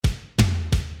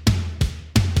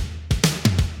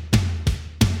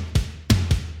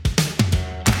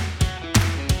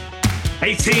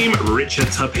Hey team, Richard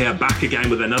Tubb here, back again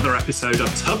with another episode of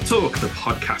TubbTalk, the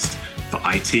podcast for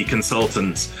IT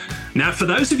consultants. Now, for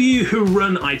those of you who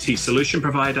run IT solution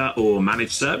provider or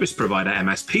managed service provider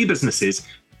MSP businesses,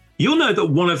 you'll know that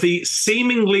one of the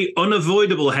seemingly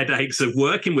unavoidable headaches of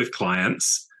working with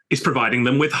clients is providing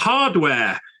them with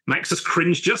hardware. Makes us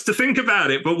cringe just to think about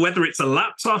it, but whether it's a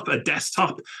laptop, a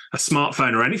desktop, a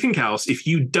smartphone, or anything else, if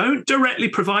you don't directly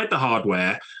provide the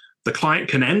hardware, the client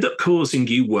can end up causing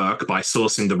you work by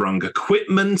sourcing the wrong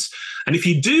equipment. And if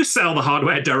you do sell the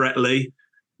hardware directly,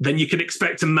 then you can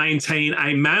expect to maintain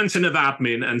a mountain of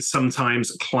admin and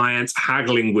sometimes clients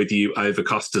haggling with you over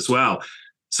cost as well.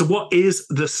 So what is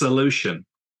the solution?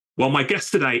 Well, my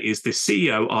guest today is the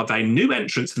CEO of a new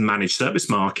entrant to the managed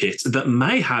service market that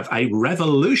may have a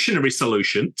revolutionary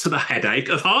solution to the headache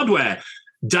of hardware.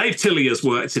 Dave Tilley has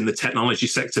worked in the technology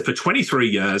sector for 23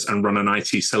 years and run an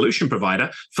IT solution provider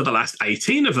for the last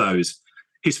 18 of those.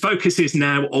 His focus is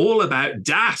now all about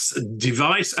DaaS,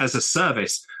 device as a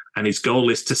service, and his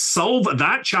goal is to solve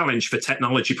that challenge for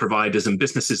technology providers and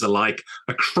businesses alike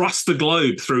across the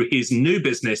globe through his new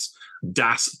business,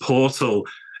 DaaS Portal.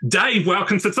 Dave,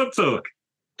 welcome to TubbTalk.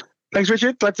 Thanks,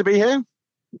 Richard. Glad to be here.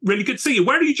 Really good to see you.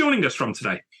 Where are you joining us from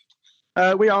today?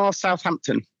 We are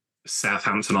Southampton.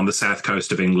 Southampton on the south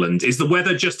coast of England. Is the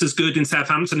weather just as good in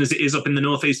Southampton as it is up in the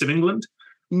northeast of England?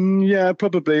 Yeah,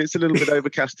 probably. It's a little bit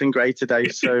overcast and grey today,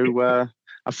 so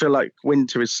I feel like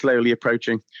winter is slowly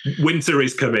approaching. Winter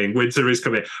is coming. Winter is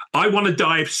coming. I want to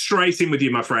dive straight in with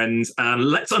you, my friends, and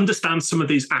let's understand some of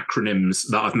these acronyms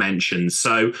that I've mentioned.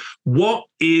 So what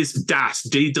is DaaS,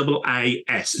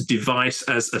 D-A-A-S, Device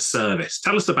as a Service?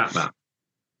 Tell us about that.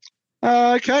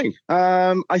 Okay.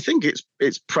 I think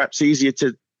it's perhaps easier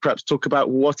to talk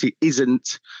about what it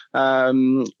isn't.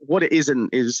 What it isn't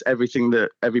is everything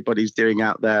that everybody's doing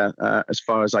out there, as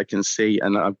far as I can see,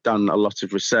 and I've done a lot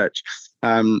of research.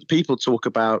 People talk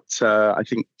about, I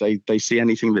think they see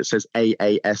anything that says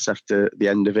AAS after the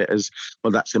end of it as, well,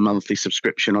 that's a monthly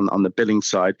subscription on the billing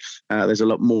side. There's a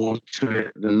lot more to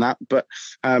it than that. But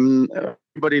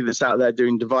everybody that's out there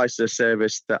doing device as a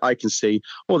service that I can see,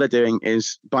 all they're doing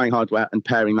is buying hardware and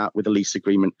pairing that with a lease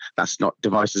agreement. That's not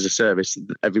device as a service.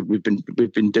 We've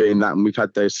been doing that, and we've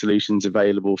had those solutions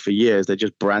available for years. They're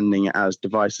just branding it as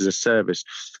device as a service.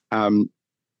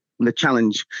 The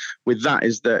challenge with that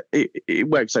is that it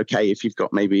works okay if you've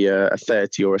got maybe a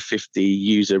 30 or a 50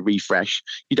 user refresh.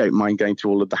 You don't mind going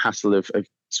through all of the hassle of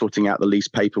sorting out the lease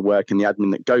paperwork and the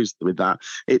admin that goes with that.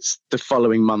 It's the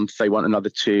following month they want another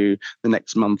 2, the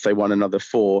next month they want another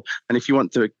 4. And if you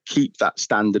want to keep that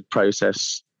standard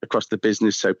process across the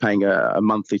business, so paying a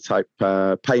monthly type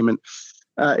payment,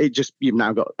 you've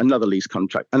now got another lease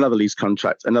contract, and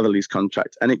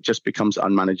it just becomes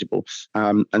unmanageable.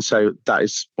 And so that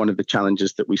is one of the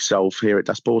challenges that we solve here at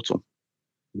DaaS Portal.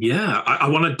 Yeah, I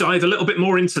want to dive a little bit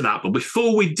more into that. But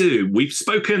before we do, we've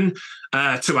spoken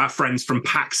to our friends from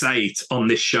Pax8 on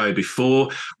this show before.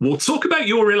 We'll talk about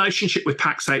your relationship with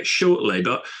Pax8 shortly,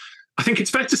 but I think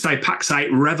it's fair to say Pax8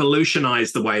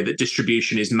 revolutionized the way that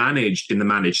distribution is managed in the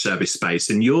managed service space.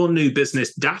 And your new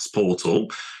business, DaaS Portal,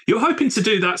 you're hoping to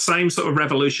do that same sort of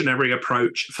revolutionary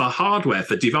approach for hardware,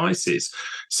 for devices.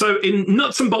 So in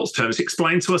nuts and bolts terms,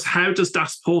 explain to us, how does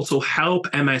DaaS Portal help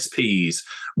MSPs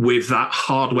with that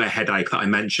hardware headache that I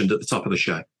mentioned at the top of the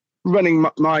show? Running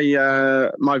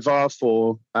my VAR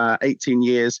for 18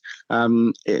 years,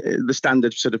 the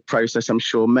standard sort of process, I'm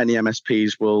sure many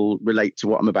MSPs will relate to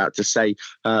what I'm about to say.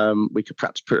 We could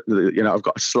perhaps put, I've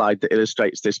got a slide that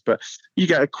illustrates this, but you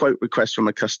get a quote request from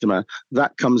a customer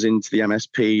that comes into the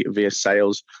MSP via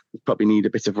sales. You probably need a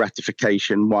bit of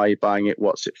ratification, why you're buying it,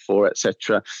 what's it for,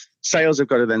 etc. Sales have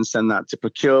got to then send that to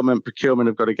procurement. Procurement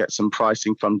have got to get some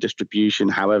pricing from distribution.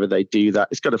 However they do that,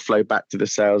 it's got to flow back to the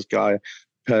sales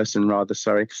person,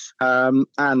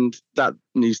 and that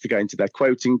needs to go into their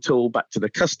quoting tool, back to the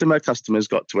customer. Customer's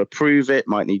got to approve it,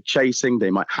 might need chasing,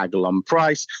 they might haggle on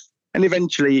price, and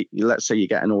eventually, let's say you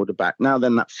get an order back. Now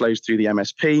then that flows through the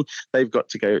MSP. They've got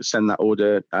to go send that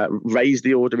order, raise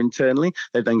the order internally.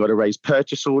 They've then got to raise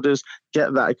purchase orders,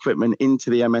 get that equipment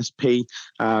into the MSP,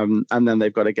 and then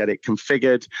they've got to get it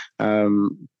configured,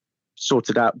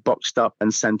 sorted out, boxed up,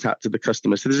 and sent out to the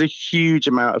customer. So there's a huge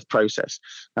amount of process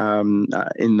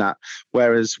in that.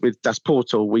 Whereas with DaaS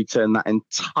Portal, we turn that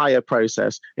entire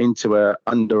process into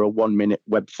under a 1-minute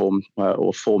web form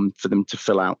or form for them to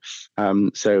fill out.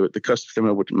 So the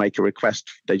customer would make a request.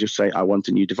 They just say, I want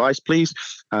a new device, please,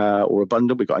 or a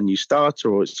bundle. We've got a new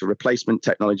starter, or it's a replacement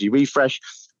technology refresh.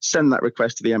 send that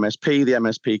request to the MSP. The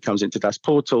MSP comes into DAS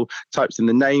Portal, types in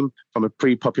the name from a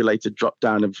pre-populated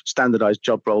drop-down of standardized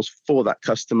job roles for that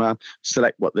customer,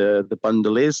 select what the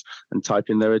bundle is, and type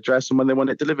in their address. And when they want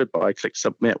it delivered by, click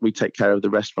submit. We take care of the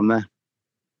rest from there.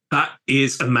 That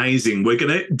is amazing. We're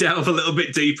going to delve a little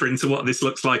bit deeper into what this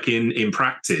looks like in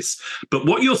practice. But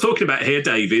what you're talking about here,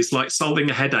 Dave, is like solving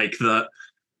a headache that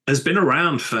has been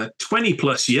around for 20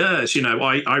 plus years.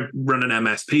 I run an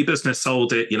MSP business,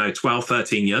 sold it, 12,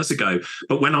 13 years ago.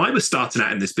 But when I was starting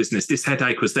out in this business, this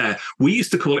headache was there. We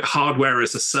used to call it hardware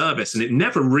as a service, and it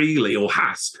never really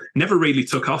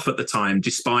took off at the time,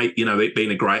 despite, it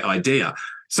being a great idea.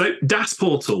 So DAS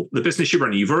Portal, the business you're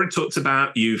running, you've already talked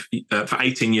about, you've for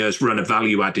 18 years run a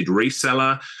value-added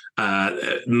reseller.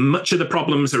 Much of the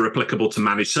problems are applicable to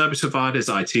managed service providers,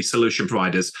 IT solution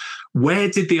providers. Where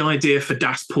did the idea for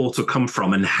DAS Portal come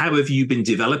from, and how have you been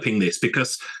developing this?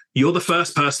 Because you're the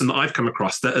first person that I've come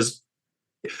across that has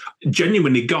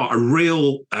genuinely got a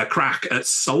real crack at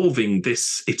solving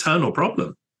this eternal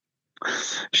problem.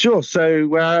 Sure.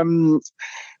 So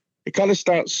it kind of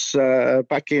starts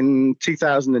back in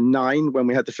 2009 when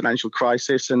we had the financial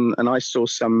crisis, and I saw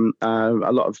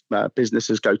a lot of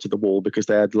businesses go to the wall because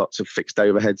they had lots of fixed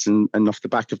overheads, and off the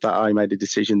back of that, I made a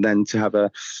decision then to have a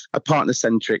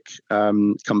partner-centric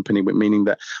company, meaning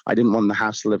that I didn't want the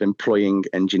hassle of employing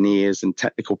engineers and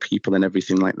technical people and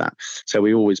everything like that. So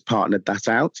we always partnered that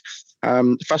out.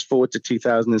 Fast forward to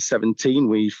 2017,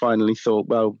 we finally thought,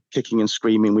 well, kicking and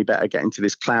screaming, we better get into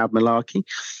this cloud malarkey.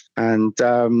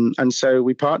 And so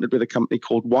we partnered with a company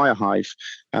called Wirehive,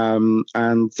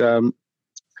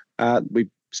 we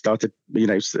started,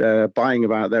 buying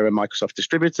about they're a Microsoft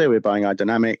distributor. We're buying our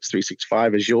Dynamics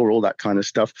 365, Azure, all that kind of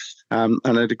stuff, and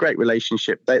had a great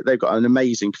relationship. They've got an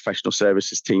amazing professional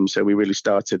services team, so we really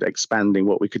started expanding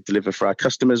what we could deliver for our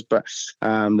customers. But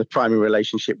the primary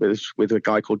relationship was with a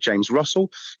guy called James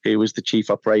Russell, who was the chief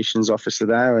operations officer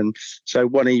there. And so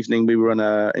one evening we were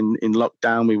in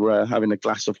lockdown. We were having a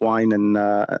glass of wine and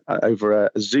over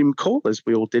a Zoom call, as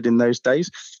we all did in those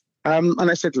days. And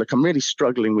I said, look, I'm really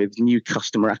struggling with new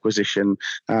customer acquisition.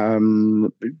 Do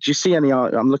you see any,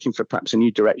 I'm looking for perhaps a new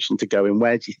direction to go in.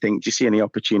 Where do you see any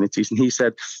opportunities? And he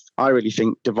said, I really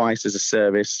think device as a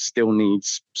service still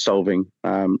needs solving,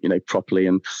 properly.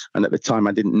 And at the time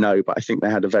I didn't know, but I think they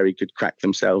had a very good crack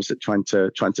themselves at trying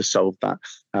to solve that.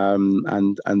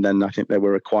 And then I think they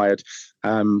were acquired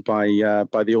by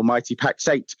the almighty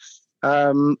Pax8.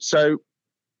 So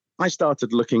I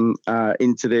started looking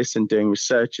into this and doing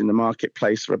research in the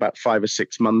marketplace for about 5 or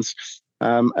 6 months.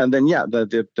 And then,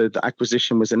 the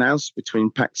acquisition was announced between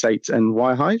Pax8 and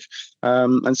Wirehive.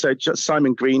 And so just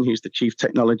Simon Green, who's the chief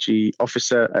technology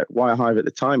officer at Wirehive at the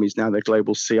time, he's now the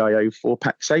global CIO for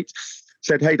Pax8,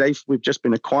 said, hey, Dave, we've just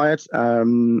been acquired.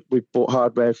 We've bought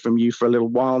hardware from you for a little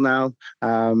while now.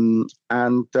 We're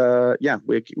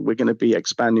going to be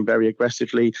expanding very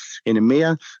aggressively in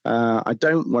EMEA. I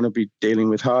don't want to be dealing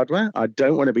with hardware. I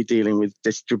don't want to be dealing with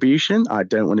distribution. I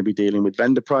don't want to be dealing with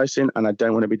vendor pricing, and I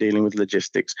don't want to be dealing with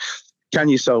logistics. Can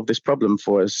you solve this problem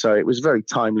for us? So it was very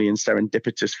timely and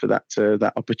serendipitous for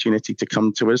that opportunity to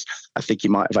come to us. I think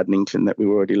you might have had an inkling that we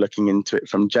were already looking into it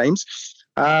from James.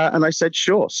 And I said,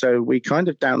 sure. So we kind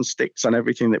of down sticks on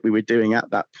everything that we were doing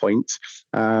at that point.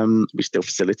 We still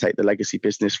facilitate the legacy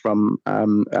business from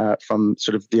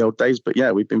sort of the old days. But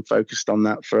yeah, we've been focused on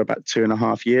that for about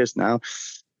 2.5 years now.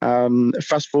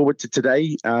 Fast forward to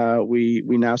today, we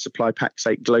now supply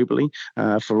Pax8 globally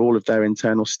for all of their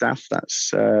internal staff.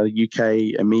 That's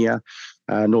UK, EMEA,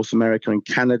 North America and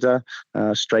Canada,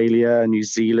 Australia, New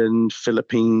Zealand,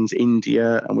 Philippines,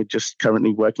 India, and we're just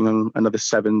currently working on another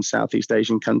 7 Southeast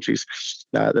Asian countries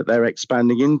that they're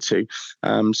expanding into.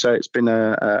 So it's been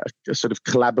a sort of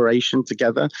collaboration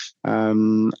together.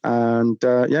 We've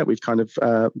kind of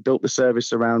built the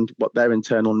service around what their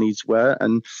internal needs were.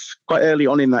 And quite early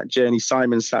on in that journey,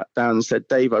 Simon sat down and said,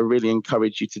 Dave, I really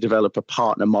encourage you to develop a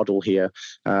partner model here.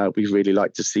 We'd really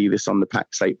like to see this on the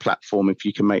Pax8 platform if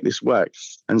you can make this work.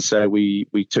 And so we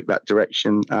took that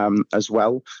direction as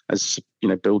well as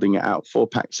building it out for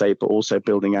Pax8, but also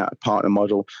building out a partner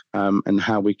model and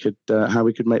how we could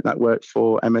make that work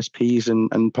for MSPs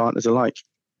and partners alike.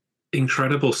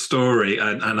 Incredible story,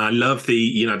 and I love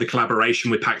the collaboration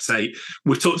with Pax8.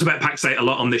 We've talked about Pax8 a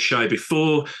lot on this show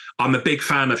before. I'm a big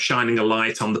fan of shining a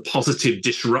light on the positive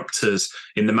disruptors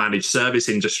in the managed service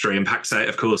industry, and Pax8,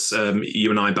 of course,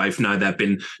 you and I both know they've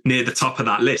been near the top of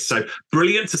that list. So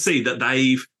brilliant to see that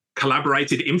they've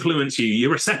collaborated, influenced you.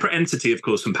 You're a separate entity, of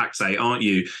course, from Pax8, aren't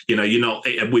you? You're not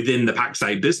within the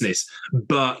Pax8 business,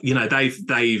 but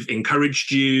they've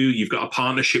encouraged you. You've got a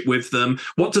partnership with them.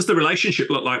 What does the relationship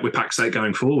look like with Pax8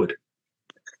 going forward?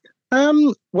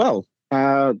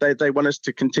 They want us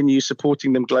to continue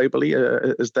supporting them globally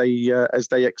as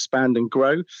they expand and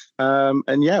grow.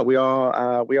 We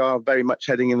are very much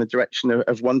heading in the direction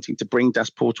of wanting to bring DAS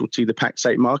Portal to the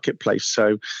Pax8 marketplace.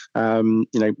 So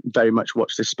very much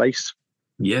watch this space.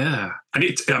 Yeah. And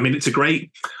it's a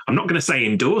great, I'm not going to say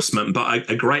endorsement, but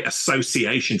a great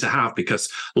association to have, because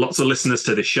lots of listeners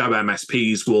to this show,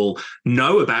 MSPs, will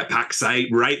know about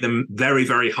Pax8, rate them very,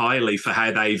 very highly for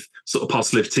how they've sort of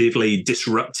positively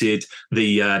disrupted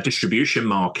the distribution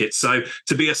market. So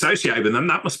to be associated with them,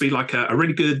 that must be like a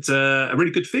really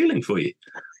good feeling for you.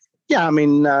 Yeah,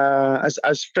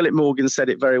 as Philip Morgan said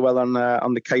it very well on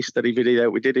the case study video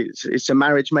we did, it's a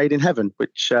marriage made in heaven,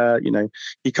 which you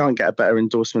can't get a better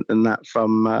endorsement than that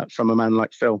from a man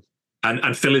like Phil.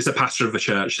 And Phil is a pastor of a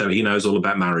church, so he knows all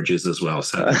about marriages as well.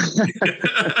 So,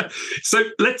 so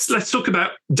let's talk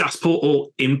about DAS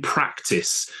Portal in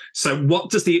practice. So, what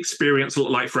does the experience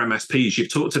look like for MSPs?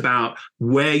 You've talked about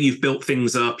where you've built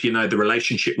things up, the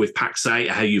relationship with Pax8,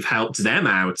 how you've helped them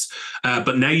out,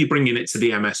 but now you're bringing it to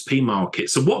the MSP market.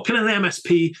 So, what can an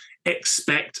MSP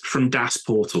expect from DAS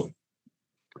Portal?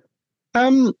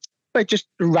 It just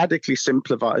radically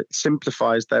simplifies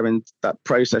that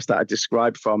process that I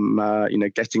described, from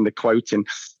getting the quote in.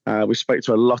 We spoke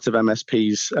to a lot of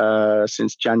MSPs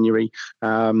since January,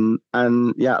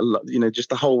 just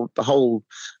the whole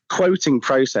quoting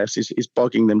process is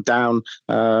bogging them down.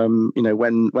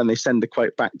 When they send the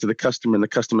quote back to the customer and the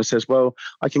customer says, "Well,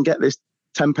 I can get this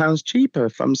 £10 cheaper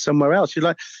from somewhere else." You're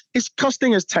like, "It's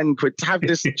costing us £10 to have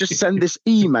this. Just send this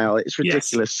email. It's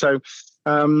ridiculous." Yes. So.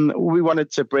 We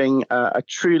wanted to bring a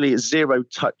truly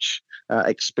zero-touch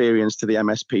experience to the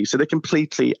MSP. So they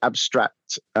completely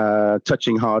abstract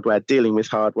touching hardware, dealing with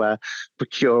hardware,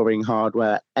 procuring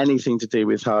hardware, anything to do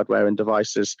with hardware and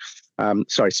devices.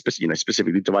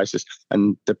 Specifically devices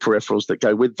and the peripherals that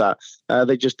go with that.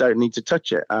 They just don't need to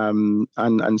touch it, and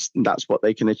that's what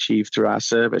they can achieve through our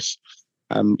service.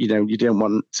 You don't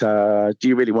want. Do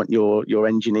you really want your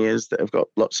engineers that have got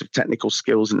lots of technical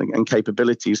skills and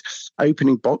capabilities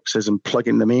opening boxes and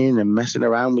plugging them in and messing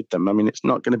around with them? It's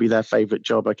not going to be their favorite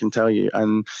job, I can tell you.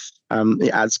 And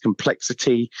it adds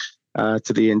complexity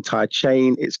to the entire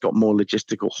chain. It's got more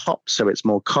logistical hops, so it's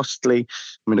more costly.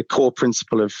 A core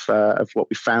principle of what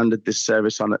we founded this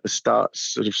service on at the start,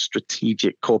 sort of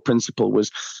strategic core principle, was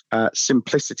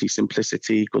simplicity.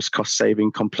 Simplicity equals cost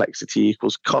saving, complexity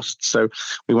equals cost. So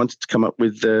we wanted to come up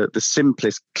with the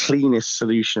simplest, cleanest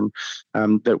solution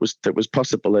that was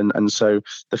possible. And so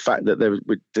the fact that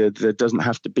there doesn't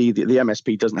have to be, the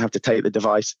MSP doesn't have to take the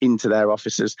device into their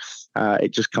offices.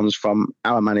 It just comes from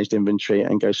our managed inventory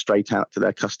and goes straight out to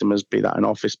their customers, be that an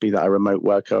office, be that a remote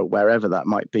worker, wherever that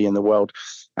might be in the world,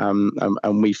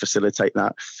 and we facilitate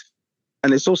that.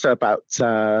 And it's also about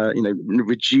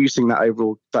reducing that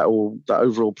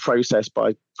overall process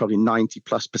by probably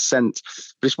 90+%.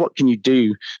 But it's what can you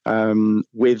do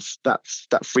with that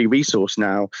free resource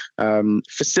now,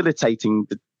 facilitating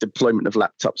the deployment of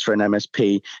laptops for an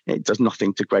MSP. It does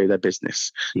nothing to grow their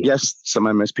business. Yes, some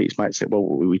MSPs might say, "Well,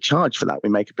 we charge for that. We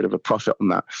make a bit of a profit on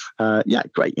that."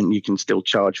 Great, and you can still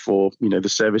charge for the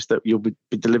service that you'll be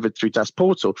delivered through DAS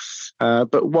Portal.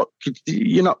 But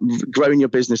you're not growing your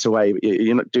business away.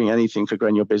 You're not doing anything for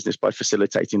growing your business by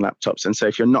facilitating laptops. And so,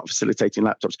 if you're not facilitating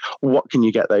laptops, what can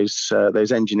you get those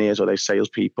engineers or those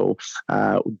salespeople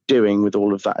doing with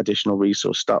all of that additional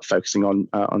resource? Start focusing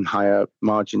on higher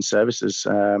margin services.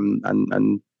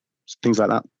 And things like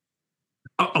that.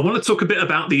 I want to talk a bit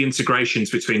about the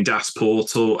integrations between DAS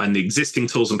Portal and the existing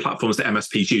tools and platforms that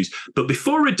MSPs use. But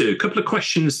before I do, a couple of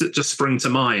questions that just spring to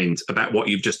mind about what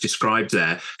you've just described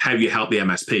there, how you help the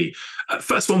MSP.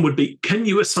 First one would be, can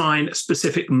you assign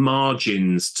specific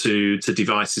margins to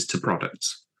devices, to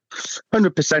products?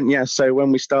 100%, yes. So when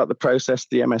we start the process,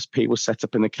 the MSP will set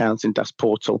up an account in DAS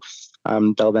Portal.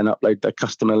 They'll then upload their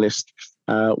customer list.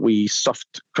 We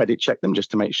soft credit check them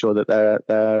just to make sure that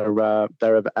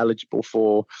they're eligible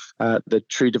for the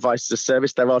True Device as a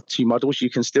Service. There are two models. You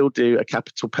can still do a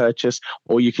capital purchase,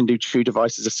 or you can do True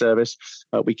Device as a Service.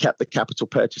 We kept the capital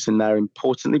purchase in there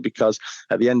importantly because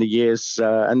at the end of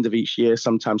each year,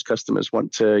 sometimes customers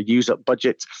want to use up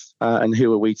budget, and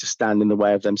who are we to stand in the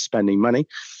way of them spending money?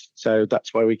 So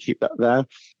that's why we keep that there.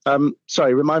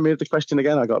 Sorry, remind me of the question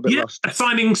again. I got a bit lost.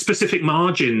 Assigning specific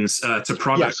margins to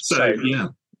products. Yes,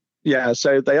 Yeah,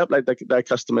 so they upload their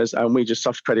customers, and we just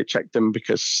soft credit check them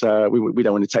because we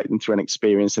don't want to take them through an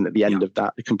experience. And at the end of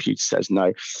that, the computer says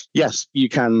no. Yes, you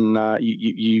can.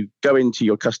 You go into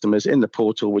your customers in the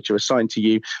portal, which are assigned to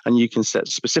you, and you can set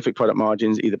specific product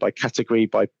margins either by category,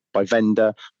 by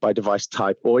vendor, by device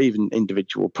type, or even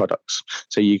individual products.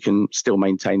 So you can still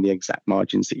maintain the exact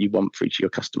margins that you want for each of your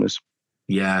customers.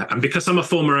 Yeah, and because I'm a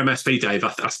former MSP, Dave,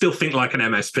 I still think like an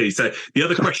MSP. So the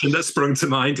other question that sprung to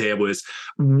mind here was,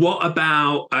 what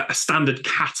about a standard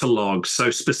catalog? So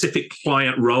specific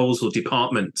client roles or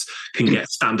departments can get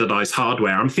standardized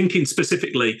hardware. I'm thinking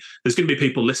specifically, there's going to be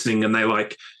people listening and they're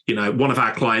like, one of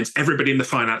our clients, everybody in the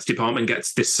finance department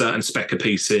gets this certain spec of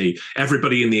PC.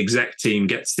 Everybody in the exec team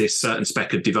gets this certain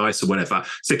spec of device or whatever.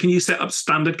 So can you set up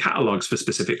standard catalogs for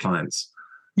specific clients?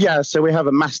 Yeah, so we have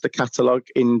a master catalog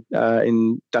in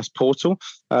DAS Portal,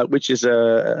 which is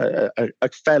a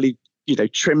fairly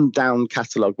trimmed down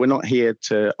catalog. We're not here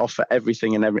to offer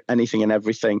everything and anything and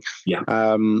everything. Yeah.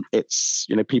 It's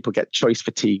people get choice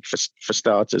fatigue for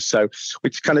starters. So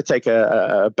we kind of take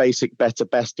a basic, better,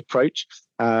 best approach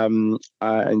in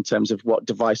terms of what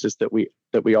devices that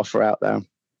we offer out there.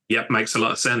 Yep, makes a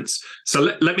lot of sense.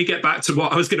 So let me get back to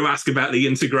what I was going to ask about the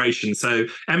integration. So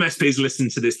MSPs listen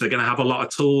to this, they're going to have a lot of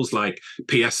tools like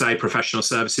PSA, professional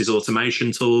services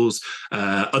automation tools,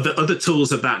 other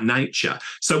tools of that nature.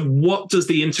 So what does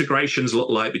the integrations look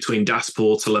like between DAS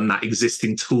Portal and that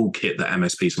existing toolkit that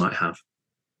MSPs might have?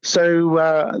 So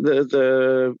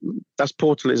the DAS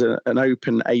Portal is an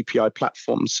open API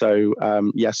platform. So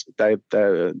yes, the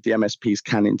MSPs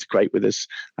can integrate with us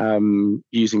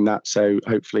using that. So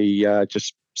hopefully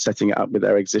just setting it up with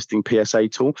their existing PSA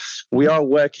tool. We are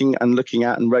working and looking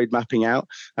at and road mapping out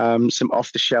some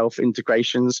off-the-shelf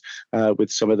integrations with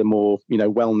some of the more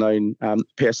well-known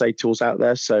PSA tools out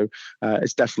there. So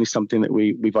it's definitely something that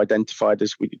we've identified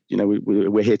as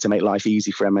we're here to make life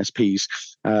easy for MSPs,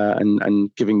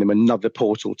 and giving them another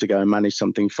portal to go and manage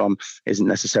something from isn't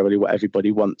necessarily what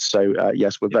everybody wants. So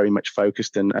yes, we're very much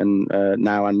focused and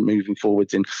now and moving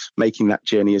forwards in making that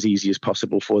journey as easy as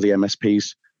possible for the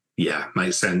MSPs. Yeah,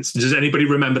 makes sense. Does anybody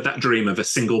remember that dream of a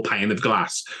single pane of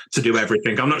glass to do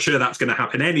everything? I'm not sure that's going to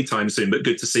happen anytime soon, but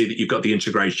good to see that you've got the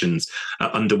integrations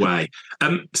underway.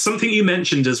 Something you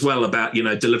mentioned as well about,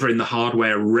 delivering the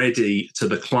hardware ready to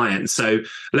the client. So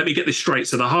let me get this straight.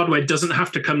 So the hardware doesn't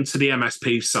have to come to the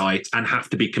MSP site and have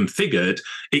to be configured.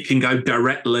 It can go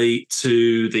directly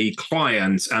to the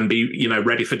client and be,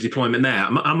 ready for deployment there.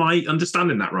 Am I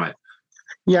understanding that right?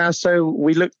 Yeah, so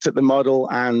we looked at the model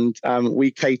and we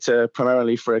cater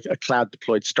primarily for a cloud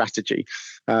deployed strategy.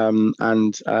 And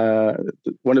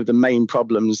one of the main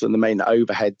problems and the main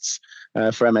overheads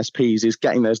for MSPs is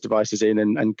getting those devices in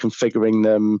and configuring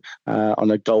them on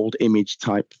a gold image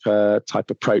type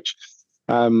approach.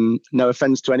 No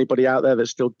offense to anybody out there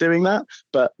that's still doing that,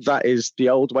 but that is the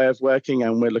old way of working,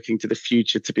 and we're looking to the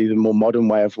future to be the more modern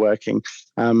way of working.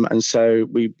 And so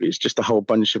it's just a whole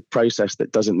bunch of process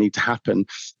that doesn't need to happen.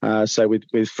 So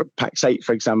with PAX 8,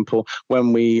 for example,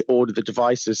 when we order the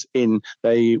devices in,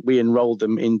 we enroll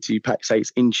them into PAX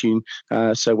 8's Intune.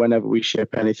 So whenever we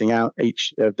ship anything out,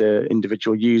 each of the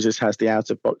individual users has the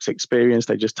out-of-box experience.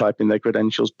 They just type in their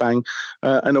credentials, bang,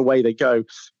 and away they go.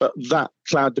 But that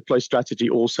cloud deploy strategy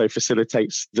also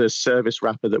facilitates the service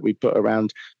wrapper that we put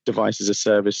around device as a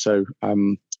service. So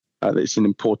it's an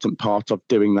important part of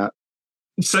doing that.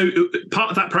 So part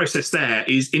of that process there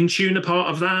is Intune a part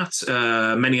of that?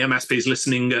 Many MSPs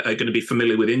listening are going to be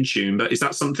familiar with Intune, but is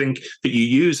that something that you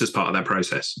use as part of that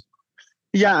process?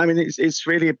 Yeah, I mean,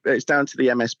 it's down to the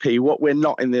MSP. What we're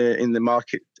not in the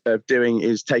market of doing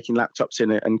is taking laptops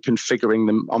in and configuring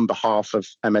them on behalf of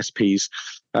MSPs,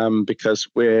 because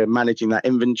we're managing that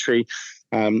inventory.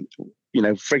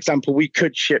 For example, we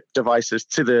could ship devices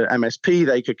to the MSP,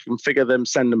 they could configure them,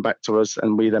 send them back to us,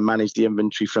 and we then manage the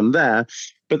inventory from there.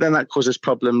 But then that causes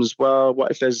problems. Well, what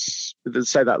if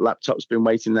say that laptop's been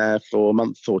waiting there for a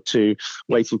month or two,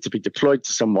 waiting to be deployed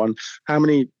to someone? How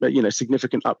many,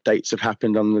 significant updates have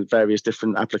happened on the various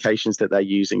different applications that they're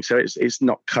using? So it's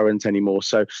not current anymore.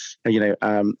 So,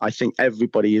 I think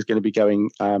everybody is going to be going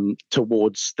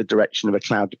towards the direction of a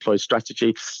cloud deployed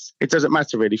strategy. It doesn't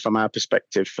matter really from our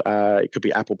perspective. It could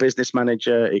be Apple Business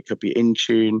Manager, it could be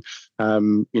Intune,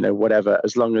 whatever,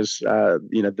 as long as,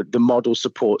 the model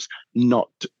supports not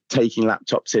taking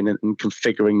laptops in and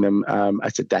configuring them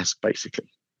at a desk, basically.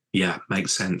 Yeah,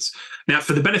 makes sense. Now,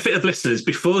 for the benefit of listeners,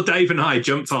 before Dave and I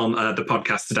jumped on the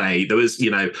podcast today, there was,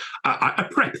 I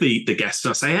prep the guests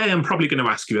and I say, hey, I'm probably going to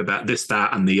ask you about this,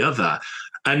 that, and the other.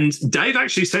 And Dave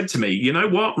actually said to me, you know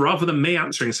what, rather than me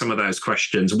answering some of those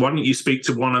questions, why don't you speak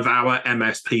to one of our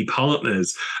MSP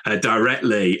partners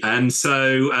directly? And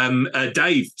so,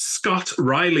 Dave, Scott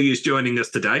Riley is joining us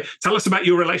today. Tell us about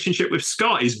your relationship with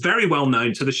Scott. He's very well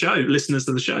known to the show, listeners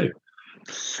to the show.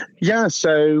 Yeah,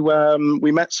 so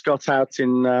we met Scott out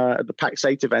at the PAX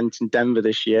 8 event in Denver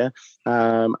this year,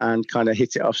 and kind of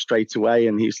hit it off straight away.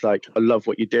 And he's like, I love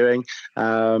what you're doing.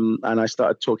 And I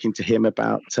started talking to him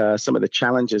about some of the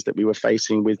challenges that we were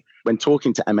facing when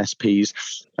talking to MSPs.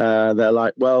 They're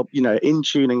like, well,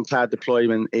 Intune and cloud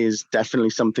deployment is definitely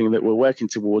something that we're working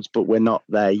towards, but we're not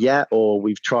there yet, or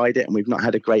we've tried it and we've not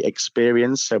had a great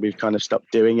experience, so we've kind of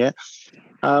stopped doing it.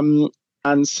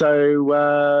 And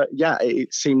so,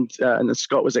 it seemed, and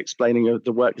Scott was explaining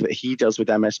the work that he does with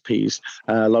MSPs,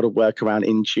 a lot of work around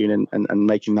Intune and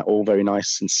making that all very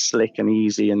nice and slick and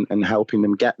easy and helping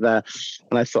them get there.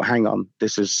 And I thought, hang on,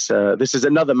 this is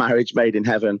another marriage made in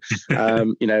heaven.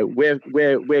 We're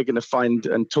going to find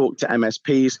and talk to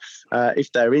MSPs.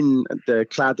 If they're in the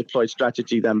cloud deployed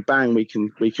strategy, then bang, we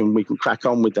can crack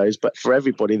on with those. But for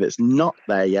everybody that's not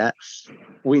there yet,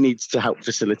 we need to help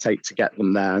facilitate to get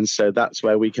them there. And so that's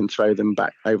where we can throw them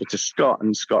back over to Scott,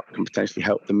 and Scott can potentially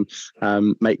help them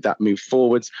make that move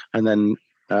forwards. And then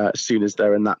as soon as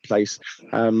they're in that place,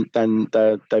 then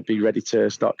they'll be ready to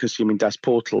start consuming DaaS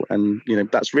Portal. And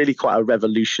that's really quite a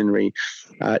revolutionary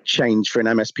change for an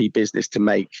MSP business to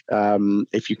make.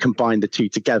 If you combine the two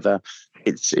together,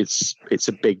 it's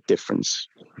a big difference.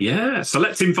 Yeah, so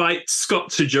let's invite Scott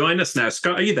to join us now.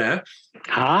 Scott, are you there?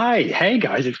 Hi. Hey,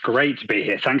 guys. It's great to be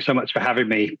here. Thanks so much for having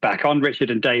me back on, Richard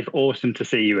and Dave. Awesome to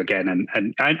see you again.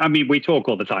 And I mean, we talk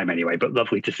all the time anyway, but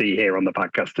lovely to see you here on the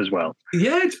podcast as well.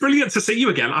 Yeah, it's brilliant to see you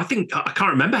again. I can't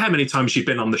remember how many times you've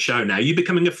been on the show now. You're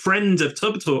becoming a friend of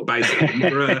TubbTalk, basically.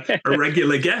 You're a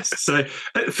regular guest. So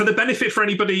for the benefit for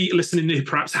anybody listening who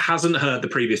perhaps hasn't heard the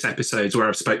previous episodes where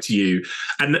I've spoke to you,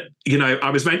 and, I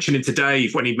was mentioning to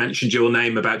Dave when he mentioned your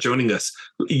name about joining us,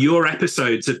 your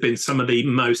episodes have been some of the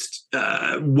most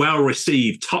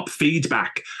well-received, top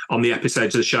feedback on the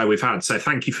episodes of the show we've had. So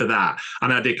thank you for that.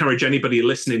 And I'd encourage anybody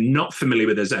listening not familiar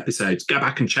with those episodes, go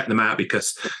back and check them out,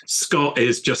 because Scott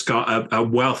has just got a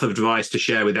wealth of advice to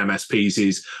share with MSPs.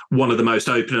 He's one of the most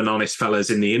open and honest fellas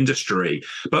in the industry.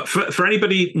 But for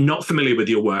anybody not familiar with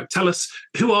your work, tell us,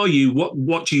 who are you?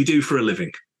 What do you do for a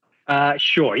living?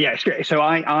 Sure. Yeah. So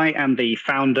I am the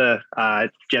founder,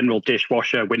 general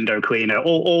dishwasher, window cleaner,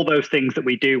 all those things that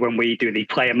we do when we do the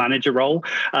player manager role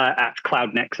at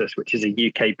Cloud Nexus, which is a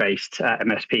UK-based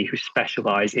MSP who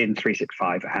specialize in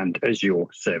 365 and Azure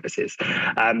services.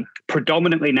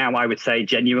 Predominantly now, I would say,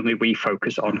 genuinely, we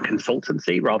focus on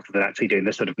consultancy rather than actually doing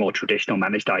the sort of more traditional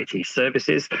managed IT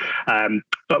services.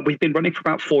 But we've been running for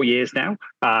about 4 years now.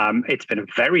 It's been a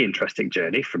very interesting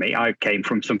journey for me. I came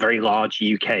from some very large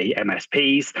UK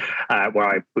MSPs, where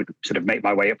I would sort of make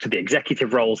my way up to the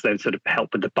executive roles, then sort of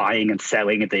help with the buying and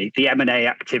selling and the M&A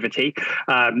activity.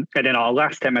 And in our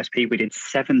last MSP, we did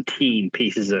 17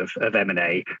 pieces of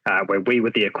M&A, where we were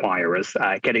the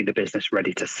acquirers, getting the business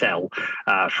ready to sell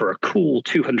for a cool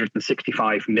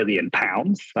 £265 million,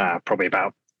 probably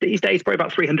about these days, probably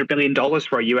about $300 million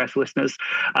for our US listeners.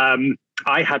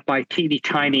 I had my teeny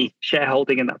tiny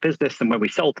shareholding in that business. And when we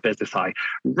sold the business, I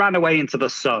ran away into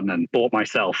the sun and bought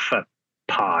myself a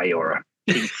pie or a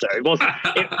pizza.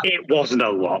 It wasn't a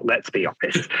lot, let's be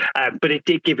honest. But it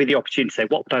did give me the opportunity to say,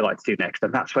 what would I like to do next?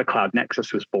 And that's where Cloud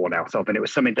Nexus was born out of. And it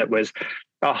was something that was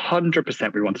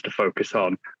 100% we wanted to focus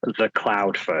on the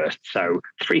cloud first. So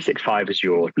 365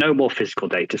 Azure, no more physical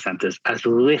data centers, as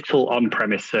little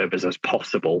on-premise servers as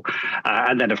possible.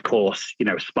 And then, of course,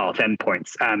 smart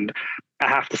endpoints. And I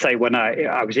have to say, when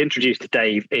I was introduced to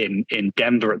Dave in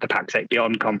Denver at the PAX 8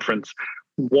 Beyond conference,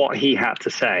 what he had to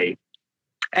say,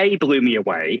 A, blew me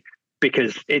away,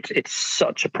 because it's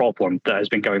such a problem that has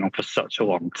been going on for such a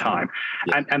long time.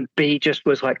 Yeah. And B, just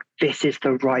was like, this is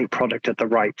the right product at the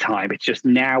right time. It's just,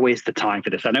 now is the time for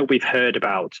this. I know we've heard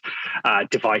about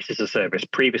device as a service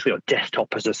previously, or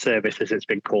desktop as a service, as it's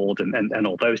been called, and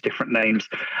all those different names.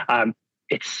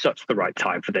 It's such the right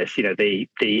time for this. The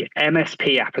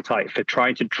MSP appetite for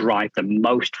trying to drive the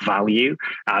most value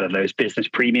out of those business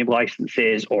premium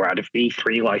licenses or out of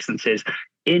E3 licenses,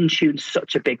 Intune's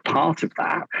such a big part of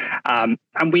that.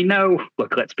 And we know,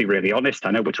 look, let's be really honest.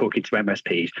 I know we're talking to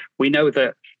MSPs. We know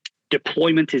that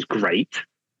deployment is great.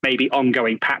 Maybe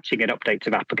ongoing patching and updates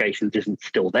of applications isn't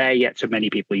still there yet. So many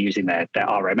people are using their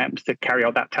RMMs to carry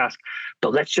out that task.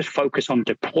 But let's just focus on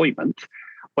deployment.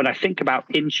 When I think about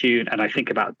Intune and I think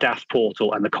about DaaS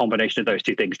Portal and the combination of those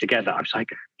two things together, I was like,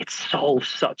 it solves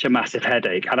such a massive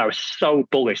headache. And I was so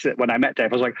bullish that when I met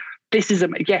Dave, I was like, this is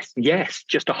yes,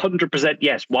 just 100%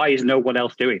 yes. Why is no one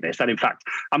else doing this? And in fact,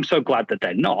 I'm so glad that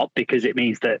they're not, because it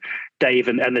means that Dave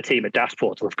and the team at Dash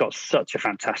Portal have got such a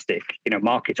fantastic,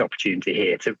 market opportunity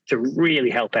here to really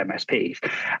help MSPs.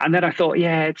 And then I thought,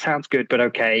 yeah, it sounds good, but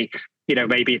okay,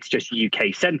 maybe it's just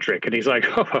UK centric. And he's like,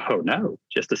 oh no,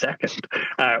 just a second.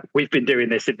 We've been doing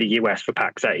this in the US for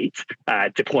PAX 8,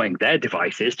 deploying their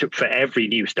devices for every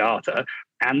new starter,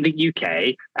 and the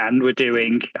UK, and we're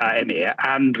doing EMEA,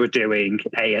 and we're doing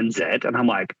ANZ. And I'm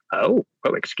like, oh,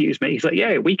 excuse me. He's like,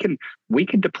 yeah, we can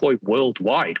deploy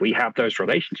worldwide. We have those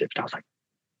relationships. And I was like,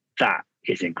 that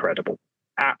is incredible.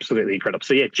 Absolutely incredible.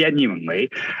 So yeah, genuinely,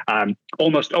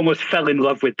 almost fell in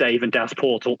love with Dave and Dash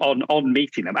Portal on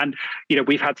meeting them. And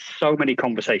we've had so many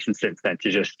conversations since then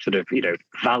to just sort of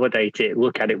validate it,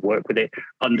 look at it, work with it,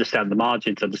 understand the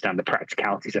margins, understand the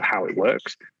practicalities of how it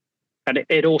works. And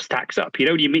it all stacks up. You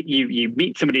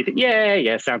meet somebody and think,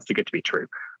 yeah, sounds too good to be true.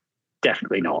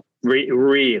 Definitely not.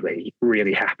 Really,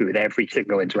 really happy with every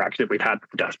single interaction that we've had with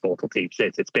the Dash Portal team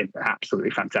since. It's been absolutely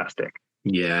fantastic.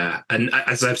 Yeah. And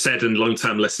as I've said, and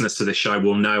long-term listeners to this show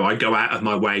will know, I go out of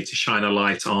my way to shine a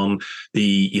light on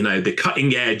the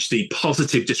cutting edge, the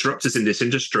positive disruptors in this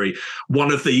industry.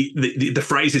 One of the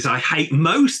phrases I hate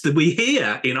most that we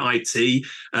hear in IT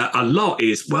a lot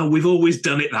is, well, we've always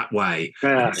done it that way.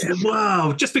 Yes.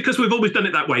 Wow. Just because we've always done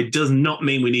it that way does not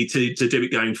mean we need to do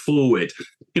it going forward.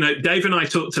 Dave and I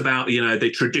talked about,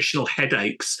 the traditional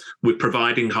headaches with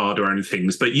providing hardware and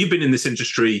things, but you've been in this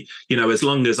industry, as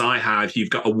long as I have. You've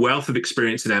got a wealth of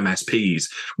experience in MSPs.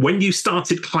 When you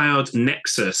started Cloud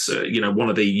Nexus, one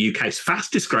of the UK's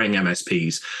fastest growing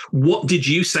MSPs, what did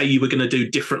you say you were going to do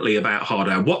differently about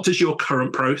hardware? What does your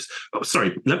current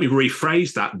let me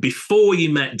rephrase that. Before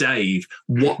you met Dave,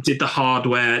 what did the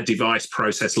hardware device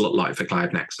process look like for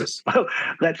Cloud Nexus? Well,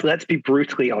 let's be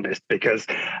brutally honest, because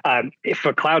if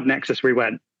for Cloud Nexus we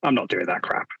went, I'm not doing that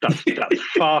crap. That's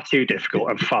far too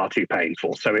difficult and far too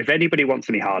painful. So if anybody wants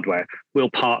any hardware, we'll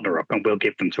partner up and we'll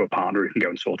give them to a partner who can go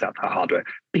and sort out that hardware,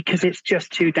 because it's just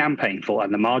too damn painful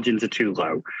and the margins are too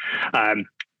low.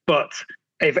 But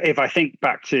if I think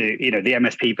back to the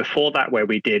MSP before that, where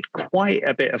we did quite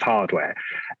a bit of hardware,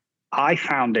 I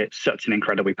found it such an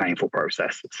incredibly painful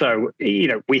process. So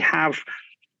we have,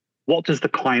 what does the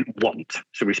client want?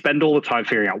 So we spend all the time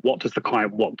figuring out what does the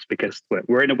client want, because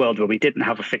we're in a world where we didn't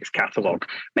have a fixed catalog.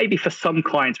 Maybe for some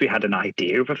clients, we had an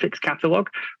idea of a fixed catalog.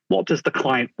 What does the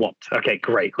client want? Okay,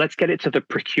 great. Let's get it to the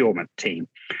procurement team.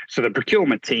 So the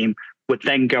procurement team would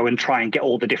then go and try and get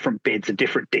all the different bids and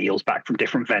different deals back from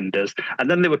different vendors. And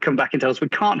then they would come back and tell us we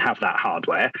can't have that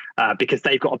hardware because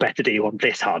they've got a better deal on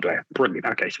this hardware. Brilliant.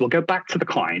 Okay, so we'll go back to the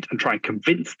client and try and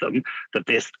convince them that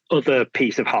this other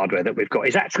piece of hardware that we've got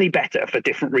is actually better for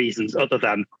different reasons other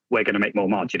than we're going to make more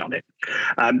margin on it.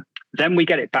 Then we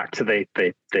get it back to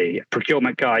the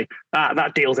procurement guy.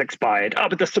 That deal's expired. Oh,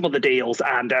 but there's some other deals,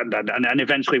 and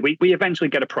eventually we eventually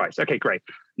get a price. Okay, great.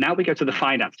 Now we go to the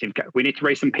finance team. We need to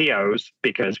raise some POs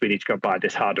because we need to go buy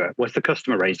this hardware. What's the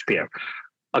customer raised PO?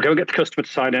 I'll go and get the customer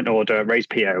to sign an order, raise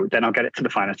PO. Then I'll get it to the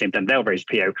finance team. Then they'll raise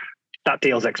PO. That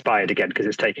deal's expired again because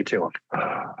it's taking too long.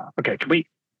 Okay, can we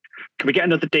get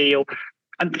another deal?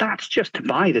 And that's just to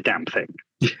buy the damn thing.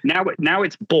 Now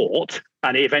it's bought,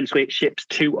 and eventually it ships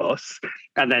to us.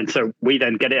 And then so we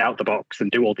then get it out the box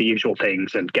and do all the usual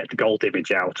things and get the gold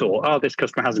image out. Or, oh, this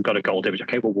customer hasn't got a gold image.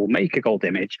 Okay, well, we'll make a gold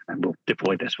image and we'll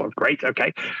deploy this one. Great,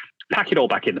 okay. Pack it all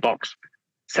back in the box.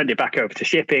 Send it back over to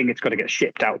shipping. It's got to get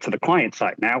shipped out to the client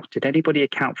site now. Did anybody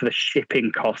account for the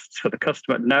shipping costs for the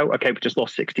customer? No. Okay, we just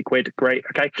lost 60 quid. Great,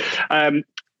 okay.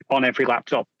 On every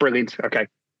laptop. Brilliant, okay.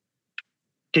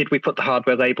 Did we put the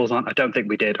hardware labels on? I don't think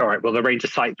we did. All right, we'll arrange a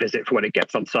site visit for when it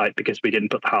gets on site because we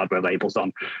didn't put the hardware labels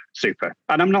on. Super.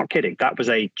 And I'm not kidding. That was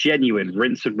a genuine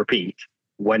rinse and repeat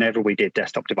whenever we did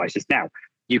desktop devices. Now,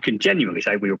 you can genuinely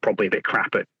say we were probably a bit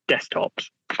crap at desktops.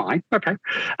 Fine. Okay.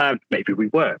 Maybe we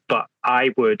were. But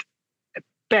I would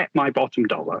bet my bottom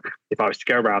dollar, if I was to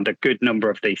go around a good number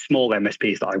of the small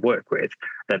MSPs that I work with,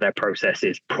 that their process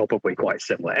is probably quite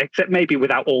similar, except maybe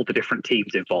without all the different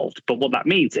teams involved. But what that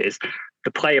means is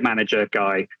the player manager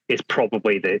guy is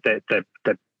probably the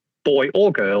boy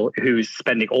or girl who's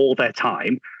spending all their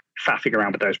time faffing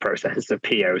around with those processes of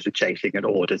POs and chasing and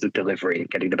orders and delivery and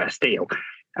getting the best deal.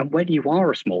 And when you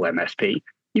are a small MSP,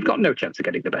 you've got no chance of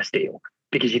getting the best deal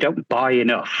because you don't buy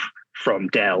enough from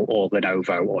Dell or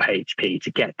Lenovo or HP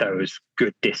to get those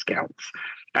good discounts.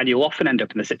 And you'll often end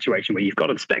up in a situation where you've got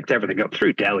to spec everything up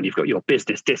through Dell and you've got your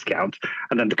business discount.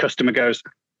 And then the customer goes,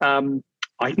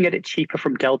 I can get it cheaper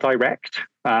from Dell Direct.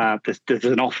 There's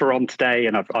an offer on today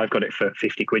and I've got it for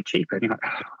 50 quid cheaper. And you're like,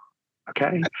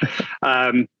 oh,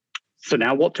 okay. So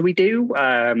now what do we do?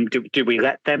 Do we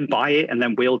let them buy it and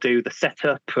then we'll do the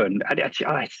setup? And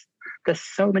actually, there's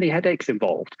so many headaches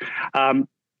involved. And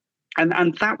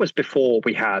that was before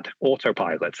we had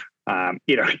autopilot.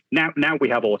 Now we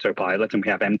have autopilot and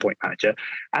we have endpoint manager,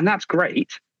 and that's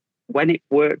great when it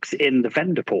works in the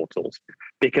vendor portals,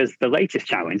 because the latest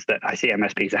challenge that I see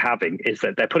MSPs are having is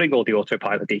that they're putting all the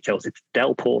autopilot details into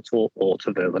Dell portal or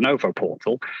to the Lenovo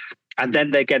portal. And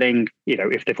then they're getting,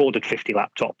 if they've ordered 50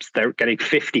 laptops, they're getting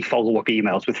 50 follow-up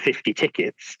emails with 50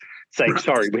 tickets saying, right,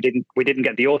 sorry, we didn't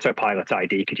get the autopilot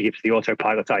ID. Could you give us the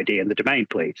autopilot ID and the domain,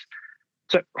 please?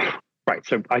 So, right.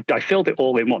 So I filled it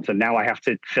all in once, and now I have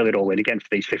to fill it all in again for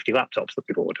these 50 laptops that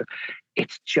we've ordered.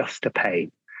 It's just a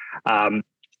pain.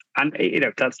 And,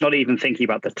 that's not even thinking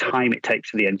about the time it takes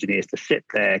for the engineers to sit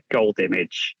there, gold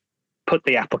image, put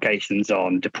the applications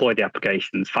on, deploy the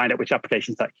applications, find out which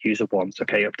applications that user wants.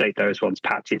 Okay, update those ones,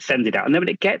 patch it, send it out. And then when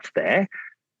it gets there,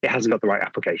 it hasn't got the right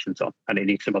applications on and it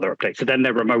needs some other updates. So then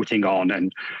they're remoting on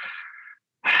and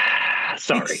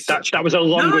sorry, that was a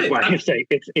long-winded way of saying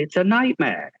it's a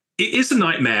nightmare. It is a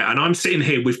nightmare, and I'm sitting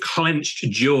here with clenched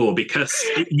jaw because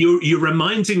you're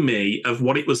reminding me of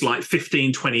what it was like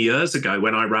 15, 20 years ago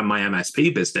when I ran my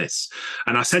MSP business.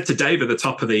 And I said to Dave at the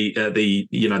top of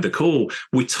the call,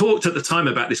 we talked at the time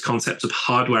about this concept of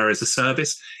hardware as a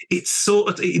service.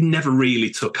 It never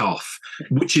really took off,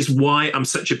 which is why I'm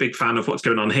such a big fan of what's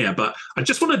going on here. But I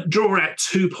just want to draw out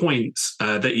 2 points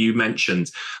that you mentioned.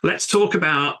 Let's talk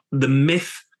about the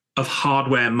myth of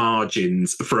hardware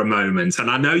margins for a moment. And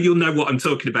I know you'll know what I'm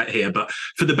talking about here, but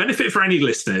for the benefit for any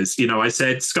listeners, I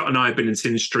said Scott and I have been in this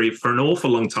industry for an awful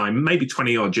long time, maybe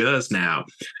 20 odd years now.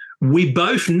 We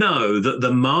both know that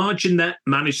the margin that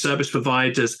managed service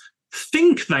providers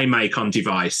think they make on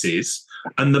devices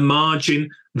and the margin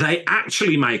they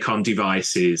actually make on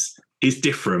devices is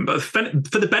different. But for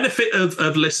the benefit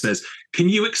of listeners, can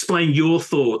you explain your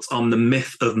thoughts on the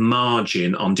myth of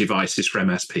margin on devices for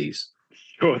MSPs?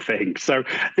 Sure thing. So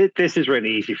this is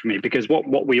really easy for me because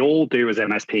what we all do as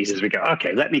MSPs is we go,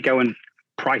 okay, let me go and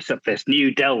price up this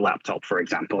new Dell laptop, for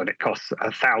example, and it costs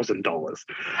 $1,000.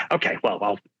 Okay,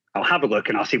 well, I'll have a look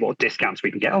and I'll see what discounts we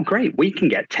can get. Oh, great, we can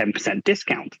get 10%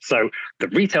 discount. So the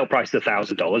retail price is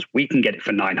 $1,000. We can get it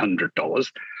for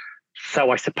 $900.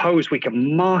 So I suppose we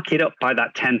can mark it up by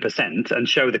that 10% and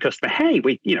show the customer, hey,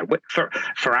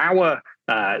 for our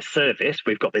service,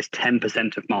 we've got this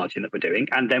 10% of margin that we're doing,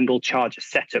 and then we'll charge a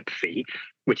setup fee,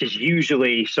 which is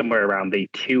usually somewhere around the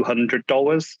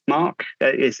 $200 mark,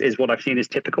 is what I've seen is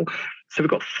typical. So we've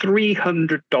got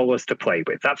 $300 to play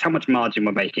with. That's how much margin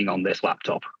we're making on this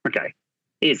laptop. Okay.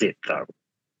 Is it though?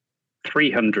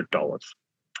 $300.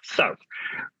 So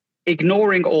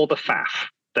ignoring all the faff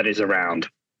that is around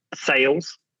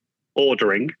sales,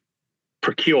 ordering,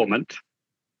 procurement,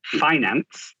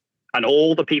 finance, and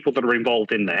all the people that are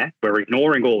involved in there, we're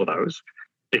ignoring all of those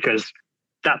because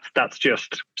that's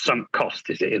just some cost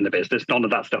is it in the business. None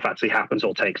of that stuff actually happens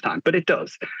or takes time, but it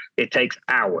does. It takes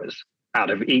hours out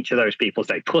of each of those people's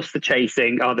day, plus the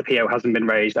chasing. Oh, the PO hasn't been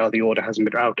raised. Oh, the order hasn't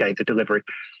been. Okay, the delivery.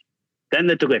 Then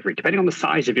the delivery, depending on the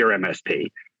size of your MSP,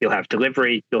 you'll have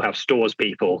delivery, you'll have stores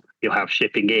people, you'll have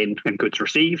shipping in and goods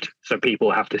received. So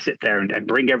people have to sit there and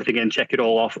bring everything in, check it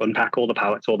all off, unpack all the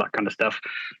pallets, all that kind of stuff.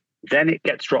 Then it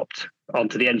gets dropped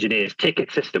onto the engineer's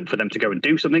ticket system for them to go and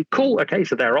do something. Cool. Okay,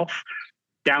 so they're off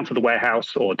down to the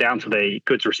warehouse or down to the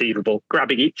goods receivable,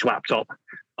 grabbing each laptop,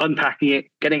 unpacking it,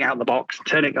 getting out of the box,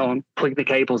 turning it on, plugging the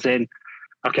cables in.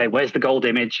 Okay, where's the gold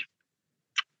image?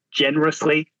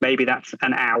 Generously, maybe that's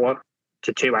an hour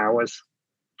to 2 hours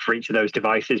for each of those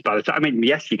devices. By the time,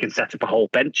 yes, you can set up a whole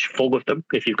bench full of them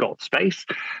if you've got space,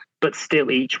 but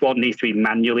still each one needs to be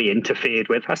manually interfered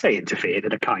with. I say interfered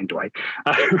in a kind way,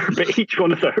 but each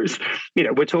one of those,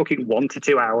 we're talking 1 to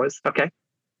 2 hours. Okay.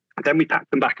 Then we pack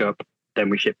them back up, then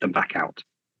we ship them back out.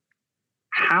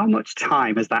 How much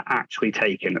time has that actually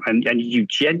taken? And you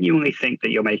genuinely think that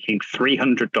you're making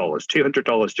 $300,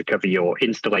 $200 to cover your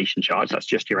installation charge, that's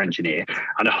just your engineer,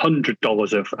 and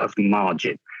 $100 of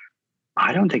margin.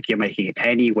 I don't think you're making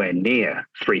anywhere near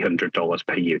 $300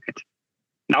 per unit.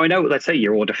 Now, I know, let's say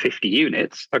you order 50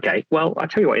 units. Okay, well, I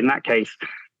tell you what, in that case,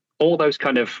 all those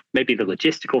kind of maybe the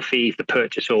logistical fees, the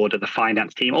purchase order, the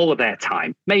finance team, all of their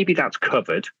time, maybe that's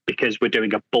covered because we're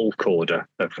doing a bulk order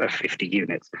of 50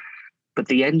 units. But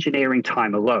the engineering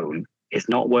time alone is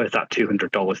not worth that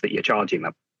 $200 that you're charging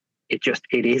them. It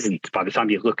isn't by the time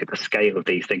you look at the scale of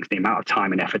these things, the amount of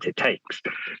time and effort it takes,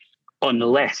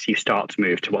 unless you start to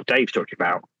move to what Dave's talking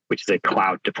about, which is a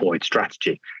cloud deployed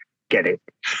strategy. Get it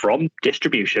from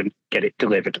distribution, get it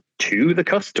delivered to the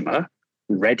customer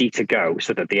ready to go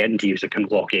so that the end user can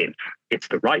log in. It's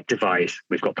the right device,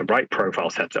 we've got the right profile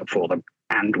set up for them,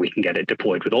 and we can get it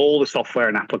deployed with all the software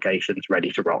and applications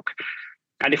ready to rock.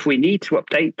 And if we need to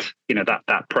update,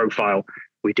 that profile,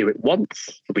 we do it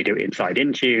once, we do it inside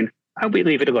Intune, and we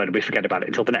leave it alone and we forget about it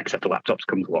until the next set of laptops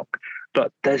comes along.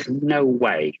 But there's no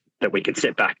way that we can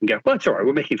sit back and go, well, it's all right,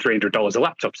 we're making $300 a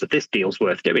laptop, so this deal's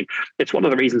worth doing. It's one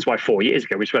of the reasons why 4 years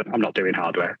ago we said, I'm not doing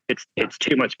hardware. It's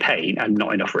too much pain and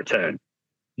not enough return.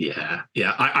 Yeah.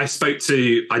 I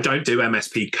don't do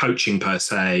MSP coaching per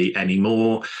se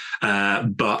anymore.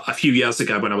 But a few years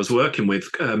ago when I was working with,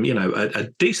 a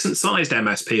decent sized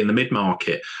MSP in the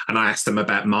mid-market, and I asked them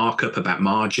about markup, about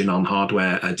margin on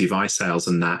hardware device sales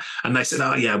and that. And they said,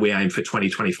 oh yeah, we aim for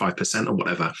 20-25% or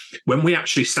whatever. When we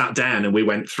actually sat down and we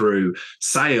went through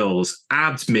sales,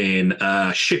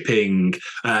 admin, shipping,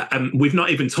 and we've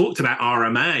not even talked about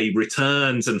RMA,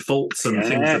 returns and faults and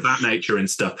things of that nature and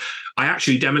stuff. I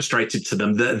actually demonstrated to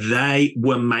them that they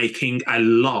were making a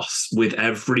loss with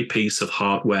every piece of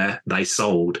hardware they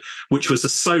sold, which was a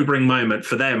sobering moment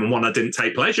for them and one I didn't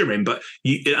take pleasure in.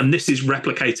 And this is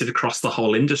replicated across the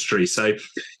whole industry. So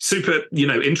super,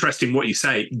 interesting what you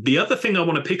say. The other thing I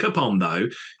want to pick up on, though,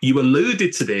 you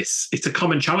alluded to this, it's a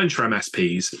common challenge for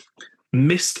MSPs,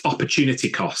 missed opportunity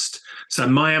cost. So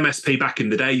my MSP back in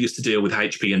the day used to deal with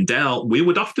HP and Dell. We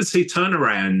would often see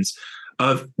turnarounds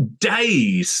of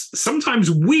days, sometimes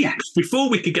weeks before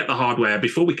we could get the hardware,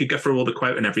 before we could go through all the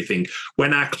quote and everything,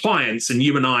 when our clients, and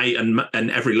you and I and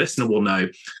every listener will know,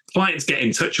 clients get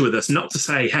in touch with us not to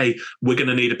say, hey, we're going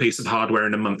to need a piece of hardware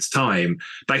in a month's time.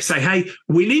 They say, hey,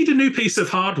 we need a new piece of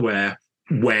hardware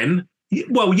when?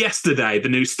 Well, yesterday, the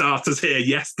new starter's here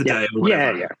yesterday.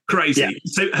 Yeah. Crazy. Yeah.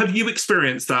 So have you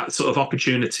experienced that sort of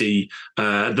opportunity,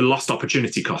 the lost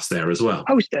opportunity cost there as well?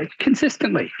 Oh,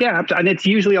 consistently. Yeah. And it's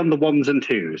usually on the ones and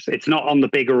twos. It's not on the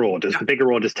bigger orders. Yeah. The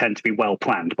bigger orders tend to be well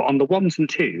planned. But on the ones and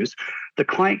twos, the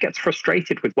client gets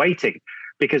frustrated with waiting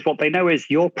because what they know is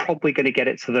you're probably going to get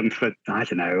it to them for, I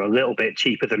don't know, a little bit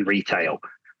cheaper than retail.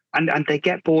 And they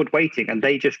get bored waiting and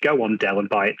they just go on Dell and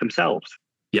buy it themselves.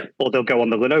 Yeah. Or they'll go on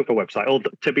the Lenovo website, or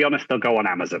to be honest, they'll go on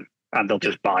Amazon and they'll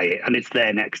just buy it and it's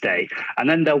there next day. And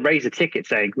then they'll raise a ticket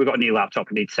saying, we've got a new laptop,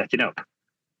 we need setting up.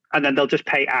 And then they'll just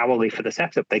pay hourly for the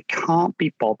setup. They can't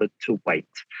be bothered to wait.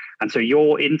 And so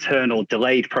your internal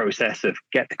delayed process of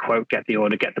get the quote, get the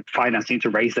order, get the financing to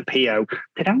raise the PO,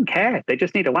 they don't care. They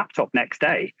just need a laptop next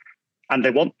day. And they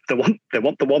want the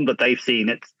one that they've seen.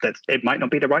 It might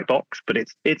not be the right box, but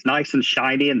it's nice and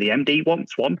shiny, and the MD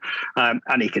wants one,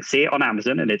 and he can see it on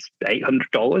Amazon, and it's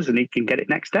 $800, and he can get it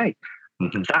next day.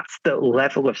 Mm-hmm. That's the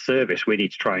level of service we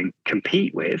need to try and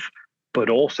compete with, but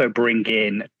also bring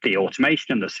in the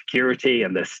automation and the security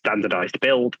and the standardized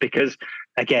build. Because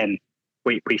again,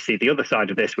 we see the other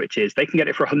side of this, which is they can get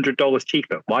it for $100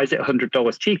 cheaper. Why is it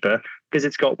 $100 cheaper? Because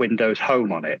it's got Windows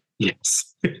Home on it.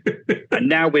 Yes. And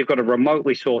now we've got to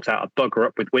remotely sort out a bugger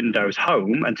up with Windows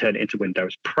Home and turn it into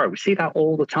Windows Pro. We see that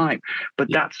all the time. But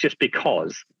that's just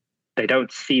because they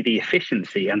don't see the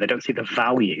efficiency and they don't see the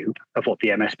value of what the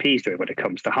MSP is doing when it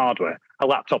comes to hardware. A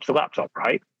laptop's a laptop,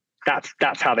 right?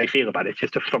 That's how they feel about it. It's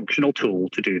just a functional tool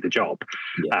to do the job.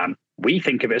 Yeah. We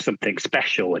think of it as something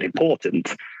special and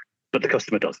important, but the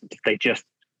customer doesn't.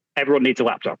 Everyone needs a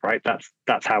laptop, right?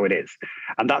 That's how it is.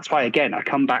 And that's why, again, I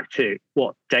come back to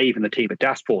what Dave and the team at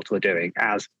DAS Portal are doing.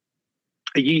 As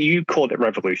you called it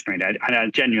revolutionary, and I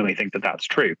genuinely think that that's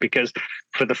true, because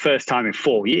for the first time in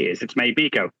 4 years, it's made me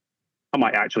go, I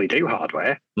might actually do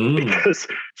hardware because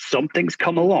something's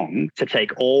come along to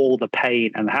take all the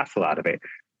pain and the hassle out of it.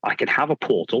 I can have a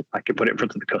portal. I can put it in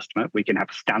front of the customer. We can have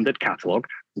a standard catalog.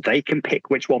 They can pick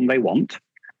which one they want.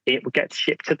 It gets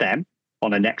shipped to them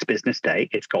on a next business day.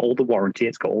 It's got all the warranty.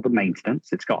 It's got all the maintenance.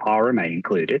 It's got RMA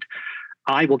included.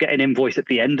 I will get an invoice at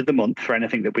the end of the month for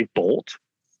anything that we've bought.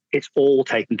 It's all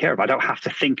taken care of. I don't have to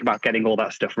think about getting all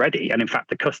that stuff ready. And in fact,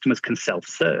 the customers can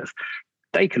self-serve.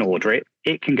 They can order it.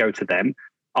 It can go to them.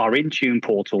 Our Intune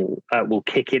portal will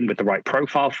kick in with the right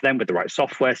profile for them, with the right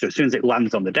software. So as soon as it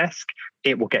lands on the desk,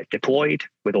 it will get deployed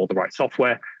with all the right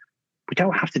software. We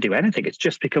don't have to do anything. It's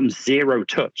just becomes zero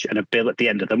touch and a bill at the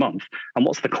end of the month. And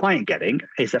what's the client getting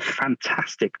is a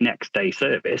fantastic next day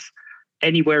service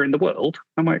anywhere in the world.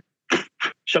 I'm like,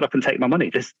 shut up and take my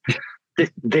money.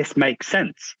 This makes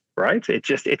sense, right?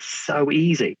 It's so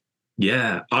easy.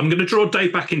 Yeah. I'm going to draw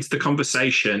Dave back into the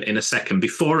conversation in a second.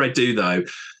 Before I do, though,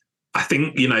 I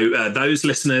think, those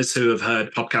listeners who have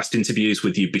heard podcast interviews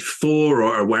with you before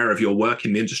or are aware of your work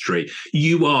in the industry,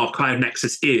 Cloud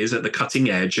Nexus is at the cutting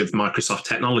edge of Microsoft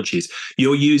technologies.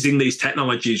 You're using these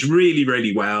technologies really,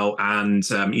 really well and,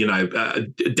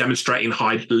 demonstrating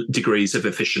high degrees of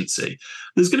efficiency.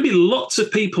 There's going to be lots of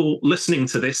people listening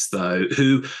to this, though,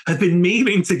 who have been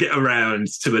meaning to get around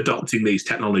to adopting these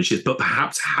technologies, but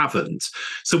perhaps haven't.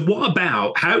 So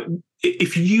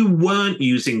if you weren't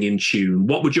using Intune,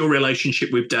 what would your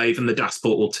relationship with Dave and the DAS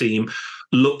Portal team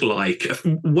look like?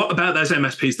 What about those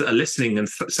MSPs that are listening and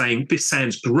saying, this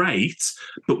sounds great,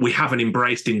 but we haven't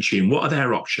embraced Intune? What are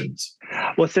their options?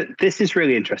 Well, so this is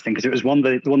really interesting because it was one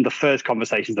of the first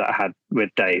conversations that I had with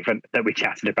Dave and that we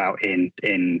chatted about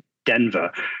in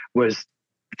Denver was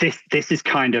this is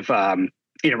kind of at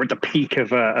the peak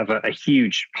of a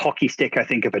huge hockey stick, I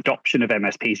think, of adoption of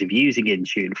MSPs of using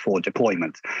Intune for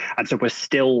deployment. And so we're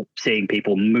still seeing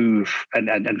people move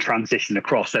and transition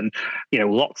across. And,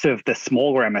 lots of the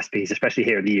smaller MSPs, especially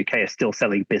here in the UK, are still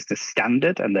selling business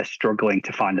standard and they're struggling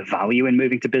to find the value in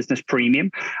moving to business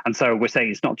premium. And so we're saying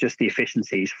it's not just the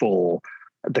efficiencies for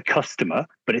the customer,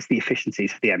 but it's the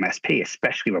efficiencies for the MSP,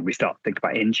 especially when we start to think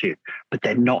about Intune, but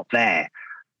they're not there.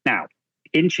 Now,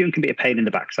 Intune can be a pain in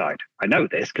the backside. I know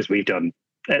this because we've done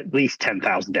at least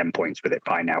 10,000 endpoints with it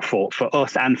by now for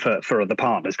us and for other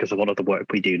partners, because a lot of the work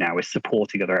we do now is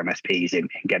supporting other MSPs in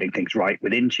getting things right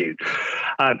with Intune.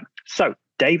 So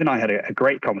Dave and I had a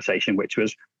great conversation, which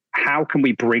was, how can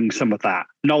we bring some of that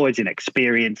knowledge and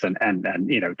experience and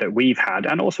that we've had,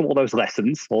 and also all those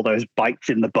lessons, all those bites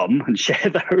in the bum, and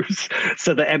share those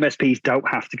so that MSPs don't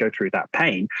have to go through that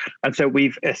pain. And so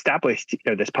we've established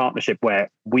this partnership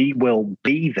where we will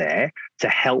be there to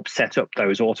help set up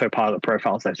those autopilot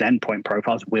profiles, those endpoint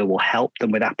profiles. We will help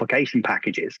them with application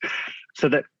packages so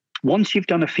that once you've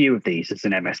done a few of these as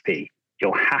an MSP,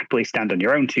 you'll happily stand on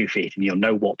your own 2 feet and you'll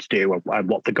know what to do and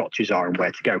what the gotchas are and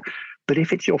where to go. But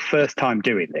if it's your first time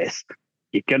doing this,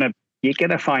 you're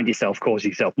gonna find yourself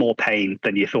causing yourself more pain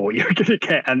than you thought you were gonna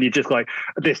get, and you're just like,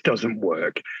 this doesn't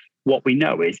work. What we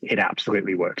know is it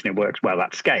absolutely works, and it works well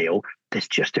at scale. There's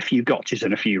just a few gotchas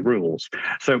and a few rules.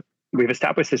 So we've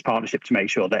established this partnership to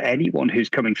make sure that anyone who's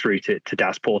coming through to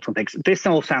DAS Portal thinks, this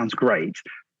all sounds great,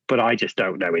 but I just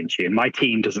don't know Intune. My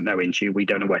team doesn't know Intune. We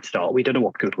don't know where to start. We don't know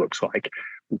what good looks like.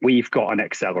 We've got an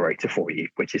accelerator for you,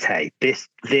 which is, hey, this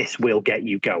will get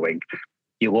you going.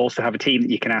 You'll also have a team that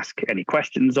you can ask any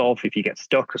questions of if you get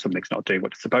stuck or something's not doing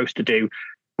what it's supposed to do.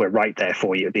 We're right there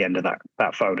for you at the end of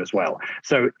that phone as well.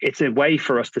 So it's a way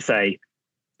for us to say,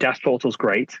 DAS Portal's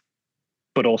great,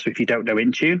 but also if you don't know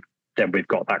Intune, then we've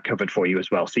got that covered for you as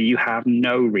well. So you have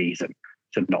no reason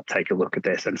to not take a look at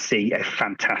this and see a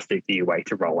fantastic new way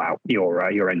to roll out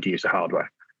your end user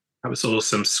hardware. That was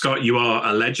awesome. Scott, you are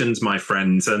a legend, my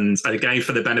friends. And again,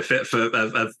 for the benefit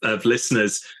of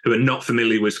listeners who are not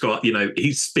familiar with Scott,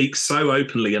 he speaks so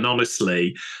openly and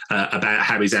honestly about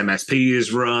how his MSP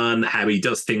is run, how he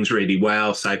does things really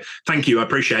well. So thank you. I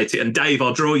appreciate it. And Dave,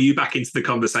 I'll draw you back into the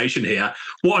conversation here.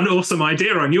 What an awesome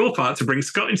idea on your part to bring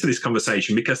Scott into this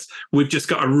conversation, because we've just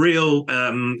got a real,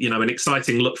 an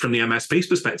exciting look from the MSP's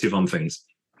perspective on things.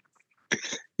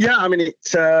 Yeah, I mean,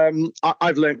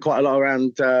 I've learned quite a lot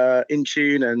around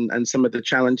Intune and some of the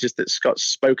challenges that Scott's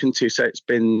spoken to. So it's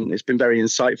been very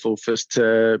insightful for us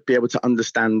to be able to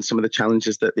understand some of the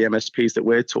challenges that the MSPs that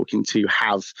we're talking to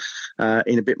have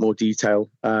in a bit more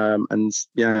detail. And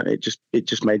yeah, it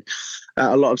just made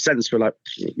a lot of sense. We're like,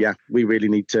 yeah, we really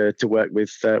need to work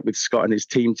with Scott and his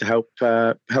team to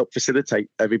help facilitate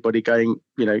everybody going,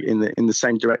 in the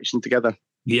same direction together.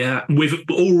 Yeah, we've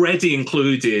already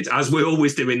included, as we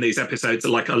always do in these episodes,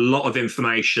 like a lot of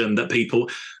information that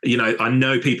people, I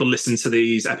know people listen to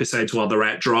these episodes while they're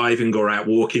out driving or out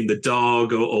walking the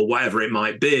dog or whatever it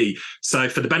might be. So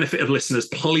for the benefit of listeners,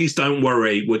 please don't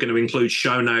worry. We're going to include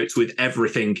show notes with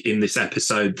everything in this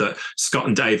episode that Scott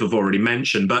and Dave have already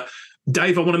mentioned. But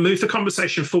Dave, I want to move the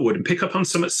conversation forward and pick up on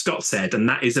something Scott said, and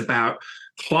that is about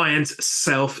client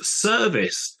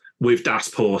self-service with DAS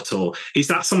Portal. Is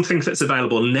that something that's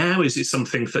available now? Is it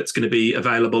something that's going to be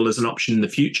available as an option in the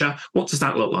future? What does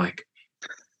that look like?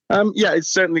 Yeah,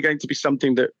 it's certainly going to be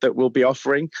something that we'll be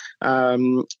offering.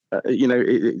 It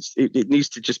needs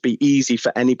to just be easy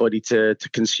for anybody to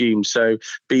consume. So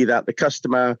be that the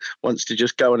customer wants to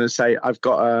just go on and say, I've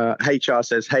got HR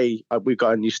says, hey, we've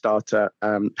got a new starter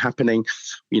happening.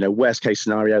 Worst case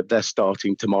scenario, they're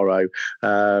starting tomorrow.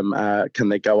 Can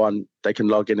they go on? They can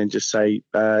log in and just say,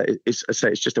 it's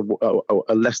just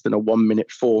a less than a 1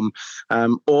 minute form,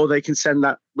 or they can send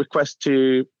that request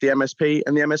to the MSP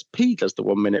and the MSP does the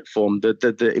 1 minute form.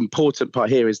 The important part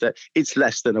here is that it's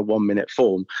less than a 1 minute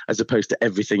form. as opposed to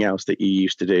everything else that you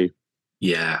used to do.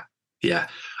 Yeah.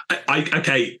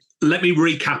 Okay, let me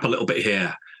recap a little bit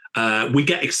here. We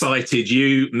get excited,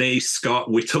 you, me, Scott,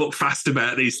 we talk fast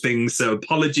about these things. So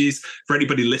apologies for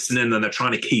anybody listening and they're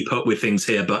trying to keep up with things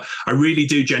here. But I really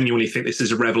do genuinely think this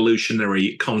is a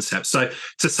revolutionary concept. So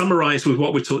to summarize with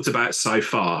what we talked about so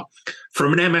far,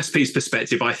 from an MSP's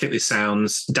perspective, I think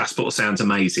DAS Portal sounds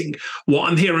amazing. What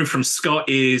I'm hearing from Scott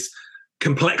is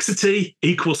complexity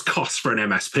equals cost for an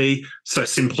MSP. So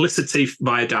simplicity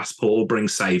via DAS Portal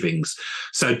brings savings.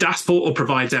 So DAS Portal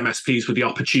provides MSPs with the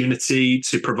opportunity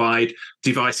to provide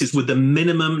devices with the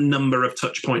minimum number of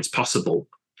touch points possible.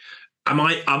 I'm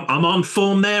on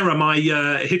form there? Am I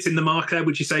hitting the mark there,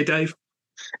 would you say, Dave?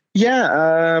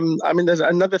 Yeah, I mean, there's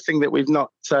another thing that we've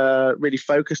not really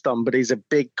focused on, but is a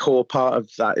big core part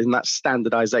of that, and that's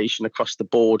standardization across the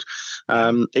board.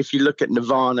 If you look at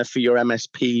Nirvana for your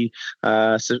MSP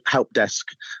help desk,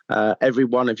 every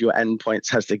one of your endpoints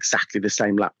has exactly the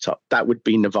same laptop. That would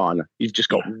be Nirvana. You've just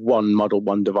got one model,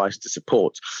 one device to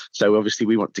support. So obviously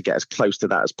we want to get as close to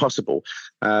that as possible.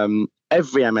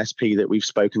 Every MSP that we've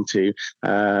spoken to,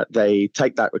 they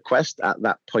take that request at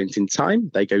that point in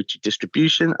time. They go to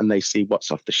distribution and they see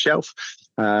what's off the shelf,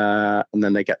 and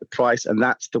then they get the price. And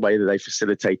that's the way that they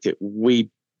facilitate it. We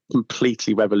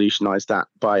completely revolutionized that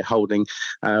by holding.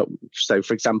 So,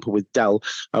 for example, with Dell,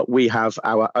 we have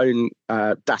our own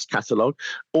DAS catalog.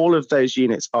 All of those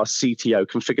units are CTO,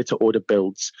 configure to order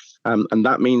builds. And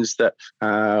that means that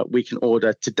we can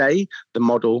order today the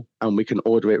model, and we can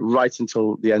order it right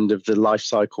until the end of the life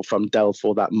cycle from Dell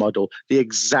for that model, the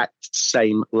exact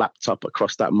same laptop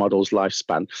across that model's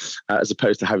lifespan, as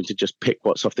opposed to having to just pick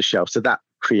what's off the shelf. So that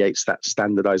creates that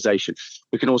standardization.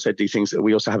 We can also do things that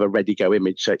we also have a ready-go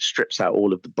image, so it strips out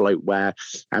all of the bloatware,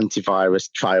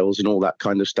 antivirus trials, and all that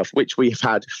kind of stuff, which we've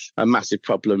had a massive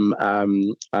problem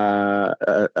at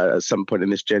some point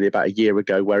in this journey about a year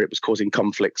ago, where it was causing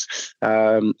conflicts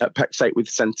at PEX8 with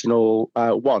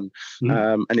Sentinel-1.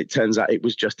 And it turns out it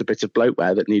was just a bit of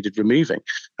bloatware that needed removing.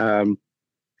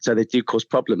 So they do cause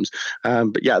problems.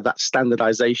 But yeah, that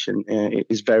standardization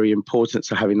is very important.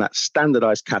 So having that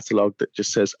standardized catalog that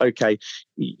just says, okay,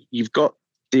 you've got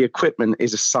the equipment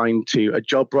is assigned to a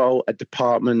job role, a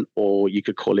department, or you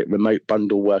could call it remote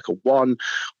bundle worker one,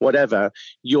 whatever.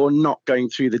 You're not going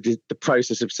through the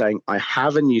process of saying, I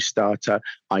have a new starter,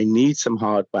 I need some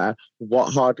hardware.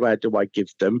 What hardware do I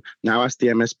give them? Now ask the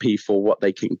MSP for what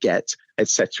they can get,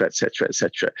 etc., etc.,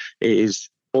 etc. It is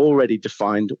already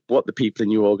defined what the people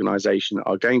in your organization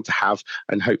are going to have,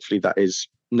 and hopefully that is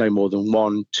no more than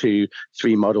 1, 2,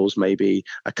 3 models, maybe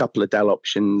a couple of Dell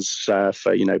options for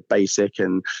basic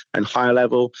and higher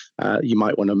level. You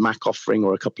might want a Mac offering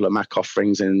or a couple of Mac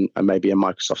offerings and maybe a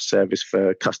Microsoft service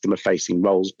for customer facing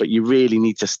roles, but you really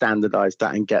need to standardize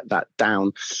that and get that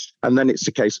down. And then it's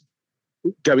the case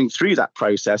going through that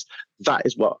process. That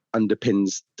is what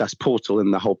underpins DAS Portal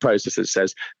and the whole process. That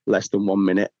says less than 1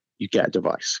 minute you get a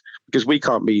device, because we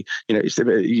can't be,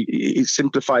 it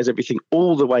simplifies everything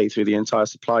all the way through the entire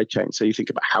supply chain. So you think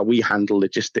about how we handle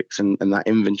logistics and that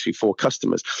inventory for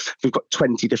customers. We've got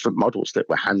 20 different models that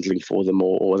we're handling for them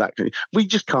or that kind of, we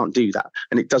just can't do that,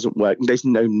 and it doesn't work. There's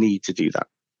no need to do that.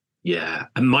 Yeah,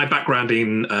 and my background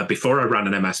in before I ran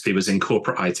an MSP was in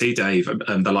corporate IT, Dave,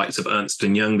 and the likes of Ernst &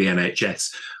 Young, the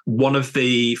NHS. One of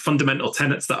the fundamental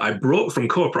tenets that I brought from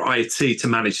corporate IT to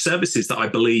managed services that I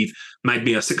believe made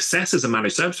me a success as a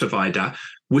managed service provider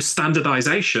was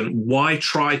standardization. Why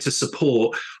try to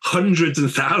support hundreds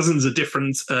and thousands of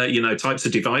different types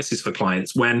of devices for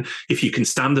clients when if you can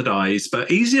standardize?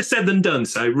 But easier said than done.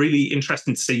 So really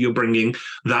interesting to see you're bringing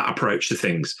that approach to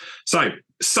things.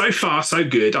 So far, so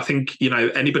good. I think,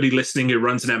 anybody listening who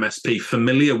runs an MSP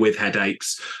familiar with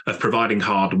headaches of providing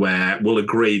hardware will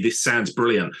agree this sounds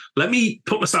brilliant. Let me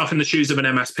put myself in the shoes of an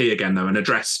MSP again, though, and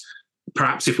address,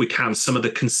 perhaps if we can, some of the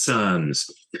concerns.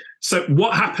 So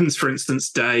what happens, for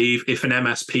instance, Dave, if an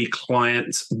MSP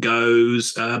client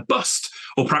goes bust,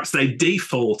 or perhaps they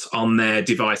default on their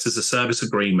device as a service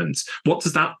agreement? What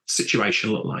does that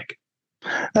situation look like?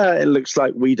 It looks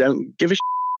like we don't give a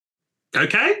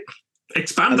Okay.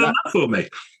 Expand on that for me.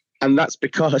 And that's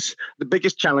because the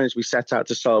biggest challenge we set out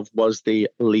to solve was the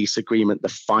lease agreement, the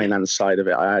finance side of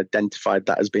it. I identified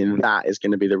that as being that is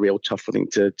going to be the real tough thing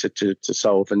to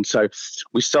solve. And so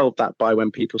we solved that by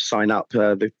when people sign up,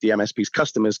 the MSP's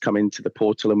customers come into the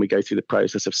portal and we go through the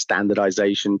process of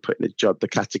standardization, putting the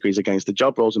categories against the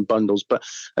job roles and bundles. But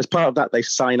as part of that, they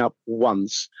sign up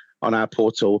once on our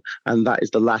portal, and that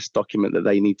is the last document that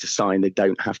they need to sign. They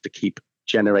don't have to keep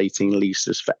generating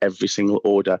leases for every single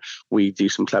order. We do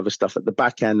some clever stuff at the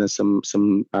back end and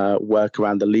some work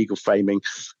around the legal framing,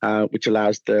 which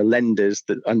allows the lenders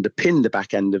that underpin the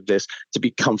back end of this to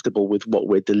be comfortable with what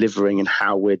we're delivering and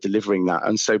how we're delivering that.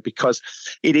 And so because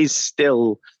it is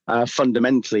still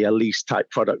fundamentally a lease type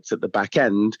product at the back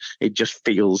end, it just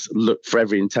feels, look, for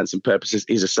every intents and purposes,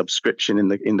 is a subscription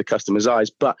in the customer's eyes.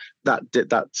 But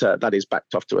that is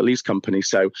backed off to a lease company.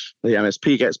 So the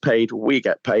MSP gets paid, we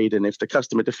get paid, and if the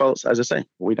customer defaults, as I say,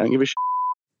 we don't give a shit.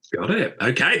 Got it.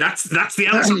 Okay, that's the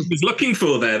answer I was looking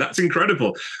for there. That's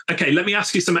incredible. Okay, let me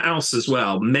ask you something else as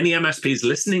well. Many MSPs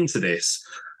listening to this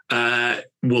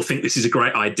will think this is a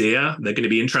great idea. They're going to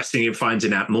be interested in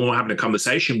finding out more, having a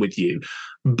conversation with you.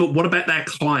 But what about their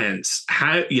clients?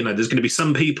 How, there's going to be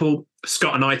some people,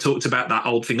 Scott and I talked about that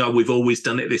old thing, we've always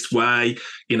done it this way,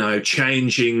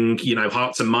 changing,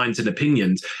 hearts and minds and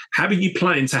opinions. How are you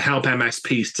planning to help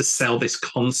MSPs to sell this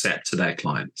concept to their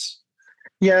clients?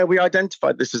 Yeah, we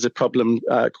identified this as a problem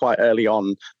quite early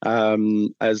on,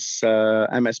 as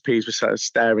MSPs were sort of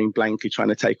staring blankly, trying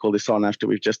to take all this on after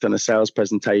we've just done a sales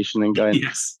presentation and going,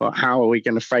 yes. Well, how are we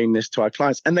going to frame this to our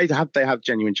clients? And they have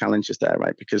genuine challenges there,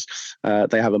 right? Because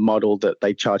they have a model that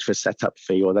they charge for a setup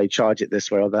fee, or they charge it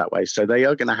this way or that way. So they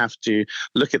are going to have to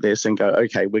look at this and go,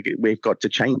 okay, we've got to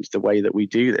change the way that we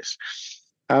do this.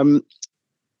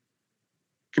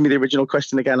 Give me the original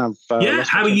question again.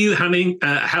 How are you helping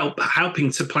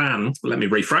to plan? Let me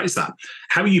rephrase that.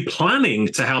 How are you planning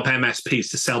to help MSPs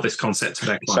to sell this concept to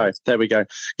their clients? So there we go.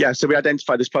 Yeah, so we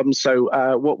identified this problem. So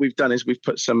what we've done is we've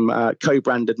put some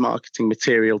co-branded marketing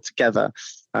material together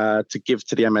to give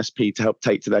to the MSP to help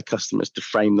take to their customers to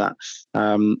frame that.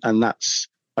 And that's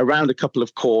around a couple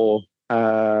of core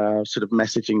sort of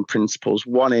messaging principles.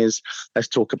 One is, let's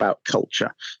talk about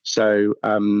culture. So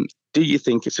do you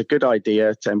think it's a good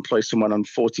idea to employ someone on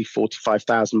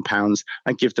 £45,000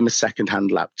 and give them a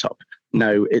second-hand laptop?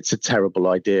 No, it's a terrible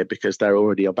idea, because they're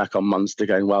already back on Monster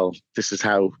going, well, this is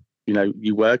how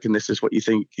you work, and this is what you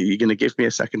think you're going to give me,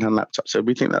 a second-hand laptop. So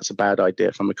we think that's a bad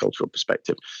idea from a cultural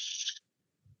perspective.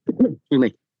 Excuse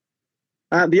me.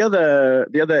 The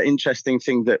other interesting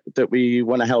thing that we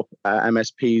want to help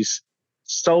MSPs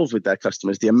solve with their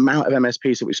customers, the amount of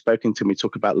MSPs that we've spoken to, and we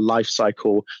talk about life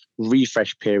cycle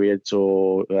refresh periods,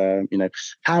 or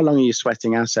how long are you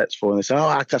sweating assets for? And they say,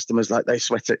 our customers, like, they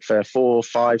sweat it for 4,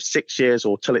 5, 6 years,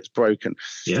 or till it's broken.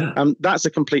 Yeah. That's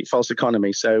a complete false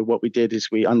economy. So what we did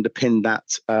is we underpinned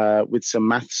that with some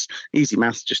maths, easy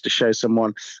maths, just to show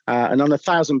someone. And on a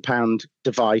 £1,000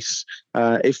 device,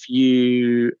 if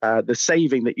you the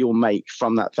saving that you'll make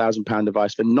from that £1,000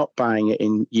 device for not buying it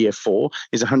in year 4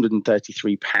 is £133.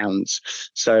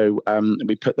 So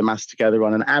we put the maths together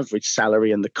on an average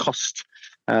salary and the cost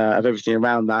of everything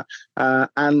around that,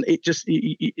 and it just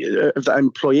of the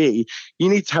employee, you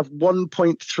need to have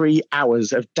 1.3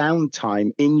 hours of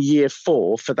downtime in year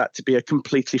 4 for that to be a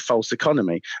completely false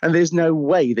economy. And there's no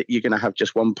way that you're going to have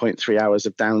just 1.3 hours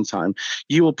of downtime.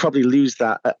 You will probably lose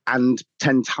that and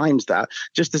 10 times that,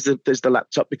 just as the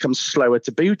laptop becomes slower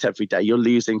to boot every day. You're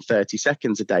losing 30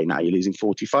 seconds a day now, you're losing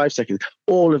 45 seconds.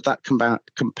 All of that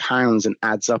compounds and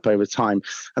adds up over time,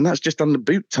 and that's just on the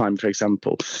boot time, for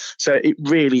example. So it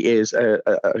really is a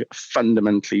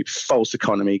fundamentally false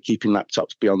economy, keeping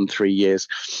laptops beyond 3 years.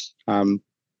 And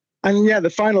yeah, the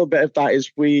final bit of that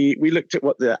is we looked at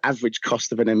what the average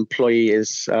cost of an employee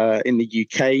is in the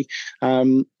UK,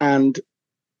 and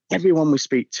everyone we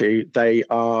speak to, they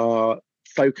are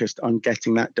focused on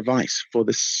getting that device for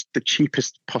the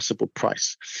cheapest possible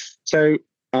price. So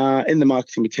in the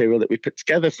marketing material that we put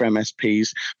together for MSPs,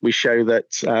 we show that,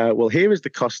 here is the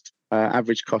cost,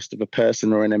 average cost of a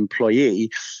person or an employee,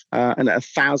 and at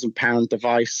 £1,000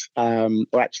 device,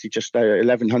 or actually just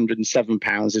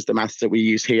 £1,107 is the math that we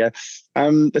use here.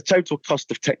 The total cost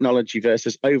of technology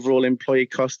versus overall employee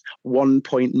cost,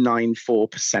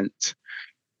 1.94%.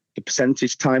 The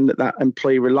percentage time that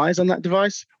employee relies on that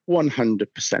device,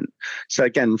 100%. So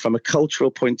again, from a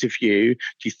cultural point of view,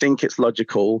 do you think it's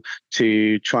logical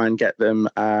to try and get them,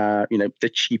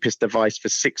 the cheapest device for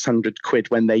 600 quid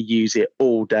when they use it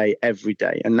all day, every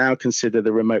day? And now consider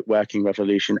the remote working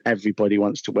revolution. Everybody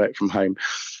wants to work from home.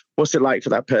 What's it like for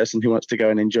that person who wants to go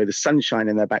and enjoy the sunshine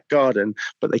in their back garden,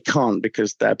 but they can't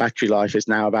because their battery life is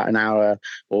now about an hour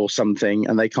or something,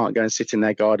 and they can't go and sit in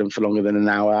their garden for longer than an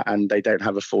hour, and they don't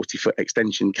have a 40-foot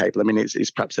extension cable? I mean,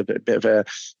 it's perhaps a bit of a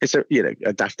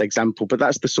daft example, but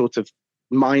that's the sort of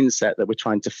mindset that we're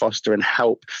trying to foster and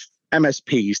help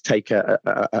MSPs take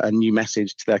a new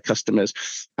message to their customers.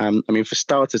 I mean, for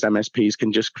starters, MSPs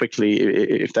can just quickly,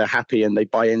 if they're happy and they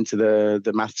buy into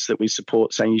the maths that we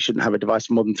support, saying you shouldn't have a device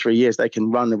for more than 3 years, they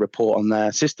can run a report on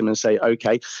their system and say,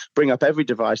 okay, bring up every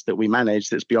device that we manage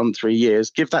that's beyond 3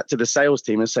 years, give that to the sales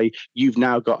team and say, you've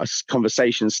now got a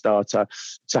conversation starter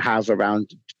to have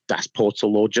around DAS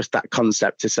portal, or just that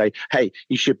concept to say, hey,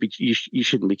 you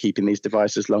shouldn't be keeping these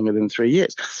devices longer than 3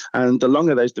 years. And the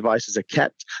longer those devices are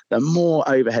kept, the more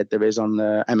overhead there is on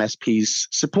the MSP's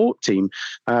support team.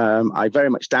 I very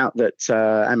much doubt that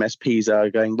MSPs are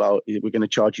going, well, we're going to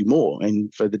charge you more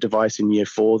for the device in year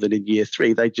 4 than in year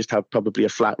 3. They just have probably a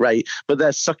flat rate, but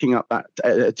they're sucking up that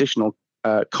additional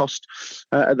cost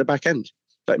at the back end.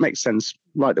 So it makes sense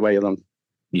right the way along.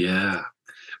 Yeah.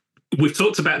 We've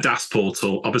talked about DAS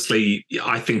Portal. Obviously,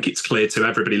 I think it's clear to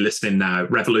everybody listening now,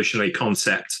 revolutionary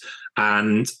concept,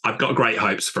 and I've got great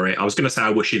hopes for it. I was going to say I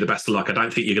wish you the best of luck. I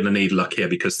don't think you're going to need luck here,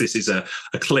 because this is a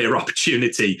clear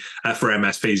opportunity for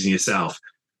MSPs and yourself.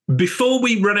 Before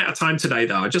we run out of time today,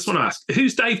 though, I just want to ask,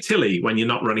 who's Dave Tilley when you're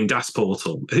not running DAS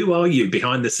Portal? Who are you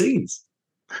behind the scenes?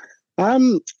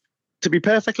 To be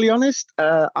perfectly honest,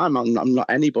 I'm not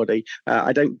anybody.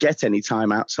 I don't get any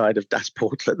time outside of DAS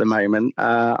Portal at the moment.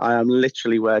 I am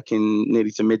literally working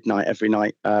nearly to midnight every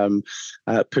night,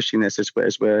 pushing this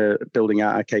as we're building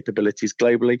out our capabilities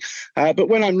globally. But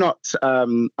when I'm not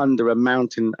under a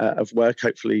mountain of work,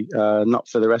 hopefully not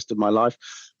for the rest of my life,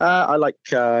 I like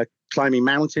climbing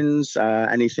mountains,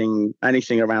 anything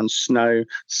around snow,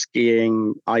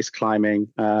 skiing, ice climbing,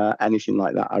 anything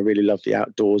like that. I really love the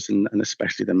outdoors and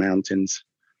especially the mountains.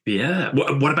 Yeah.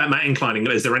 What about mountain climbing?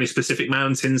 Is there any specific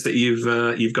mountains that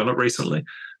you've gone up recently?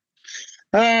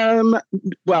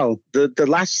 Well, the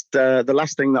last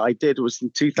thing that I did was in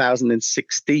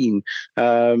 2016,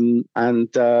 I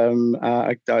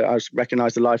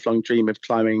recognised a lifelong dream of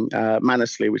climbing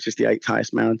Manaslu, which is the 8th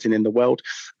highest mountain in the world,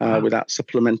 without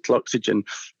supplemental oxygen.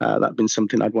 That'd been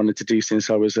something I'd wanted to do since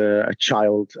I was a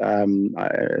child.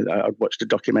 I'd watched a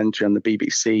documentary on the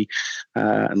BBC,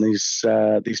 and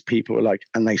these people were like,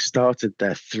 and they started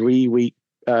their 3-week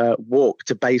walk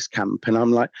to base camp, and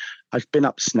I'm like, I've been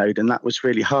up Snowdon, that was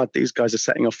really hard. These guys are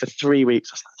setting off for 3 weeks.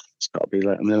 I was like, it's got to be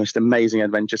the most amazing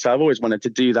adventure. So I've always wanted to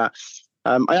do that.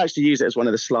 I actually use it as one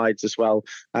of the slides as well,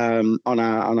 on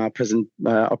our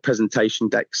presentation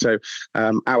deck. So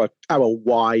our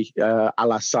why, a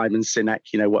la Simon Sinek,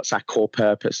 what's our core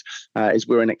purpose, is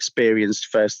we're an experienced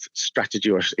first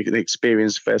strategy, or an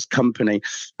experienced first company,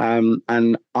 and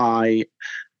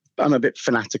I'm a bit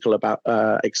fanatical about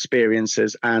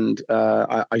experiences, and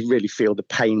I really feel the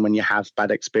pain when you have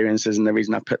bad experiences. And the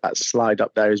reason I put that slide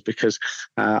up there is because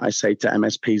I say to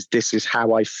MSPs, this is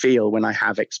how I feel when I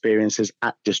have experiences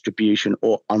at distribution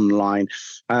or online.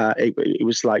 It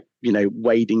was like,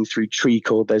 wading through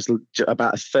treacle. There's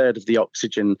about a third of the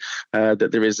oxygen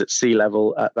that there is at sea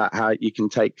level at that height. You can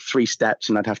take 3 steps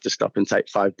and I'd have to stop and take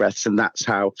 5 breaths. And that's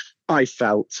how I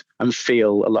felt and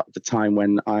feel a lot of the time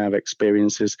when I have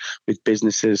experiences with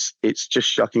businesses. It's just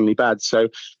shockingly bad. So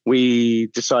we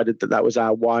decided that was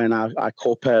our why and our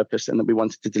core purpose, and that we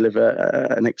wanted to deliver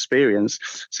an experience.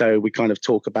 So we kind of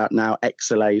talk about now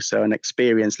XLA, so an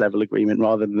experience level agreement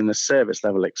rather than a service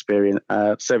level agreement.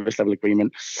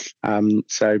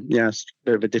 So yeah, it's a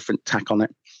bit of a different tack on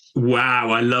it.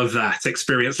 Wow, I love that.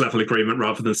 Experience level agreement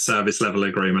rather than service level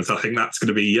agreement. I think that's going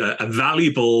to be a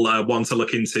valuable one to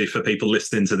look into for people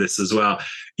listening to this as well.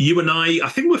 You and I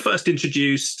think we're first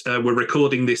introduced, we're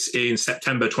recording this in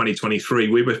September 2023.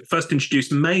 We were first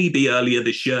introduced maybe earlier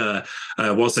this year,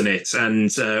 wasn't it?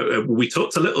 And we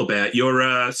talked a little bit.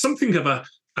 You're something of a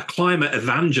climate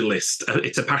evangelist.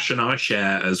 It's a passion I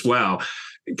share as well.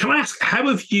 Can I ask, how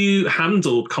have you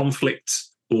handled conflict,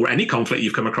 or any conflict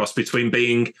you've come across, between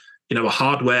being, a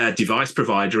hardware device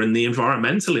provider and the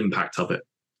environmental impact of it?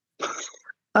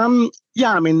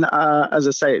 Yeah, I mean, as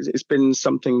I say, it's been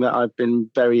something that I've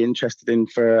been very interested in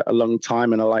for a long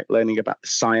time, and I like learning about the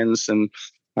science. And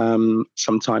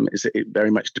sometimes it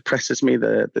very much depresses me,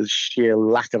 the sheer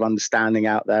lack of understanding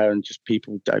out there, and just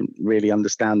people don't really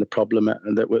understand the problem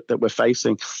that we're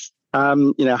facing.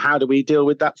 How do we deal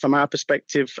with that from our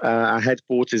perspective? Our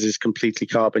headquarters is completely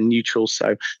carbon neutral.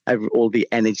 So all the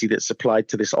energy that's supplied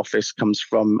to this office comes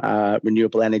from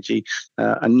renewable energy,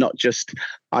 and not just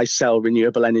I sell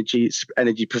renewable energy. It's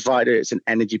energy provider. It's an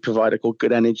energy provider called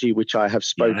Good Energy, which I have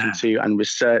spoken to and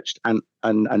researched and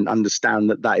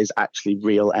understand that is actually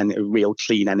real and real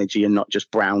clean energy and not just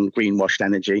brown greenwashed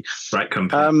energy. Right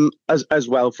company. As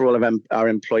well, for all of our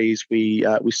employees, we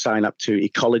sign up to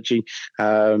Ecology,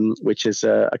 which is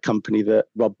a company that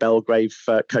Rob Belgrave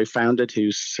co-founded,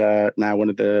 who's now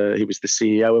he was the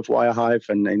CEO of Wirehive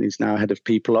and is now head of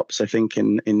People Ops, I think,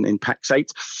 in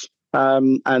Pax8.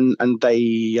 And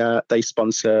they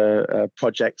sponsor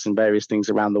projects and various things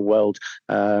around the world,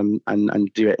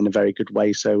 and do it in a very good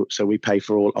way. So we pay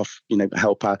for all of,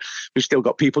 help we've still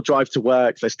got people drive to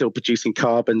work. They're still producing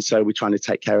carbon. So we're trying to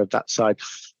take care of that side.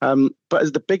 But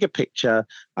as the bigger picture,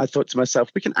 I thought to myself,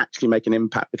 we can actually make an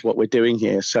impact with what we're doing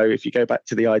here. So if you go back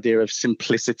to the idea of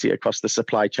simplicity across the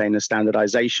supply chain and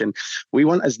standardization, we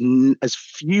want as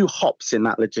few hops in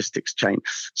that logistics chain.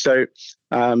 So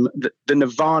the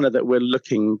nirvana that we're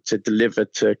looking to deliver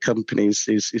to companies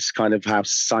is kind of how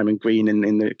Simon Green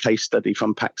in the case study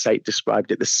from Pax8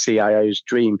 described it, the CIO's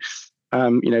dream.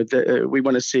 We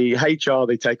want to see HR,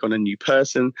 they take on a new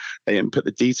person, they input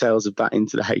the details of that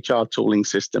into the HR tooling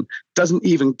system. Doesn't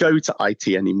even go to IT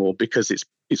anymore because it's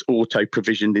auto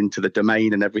provisioned into the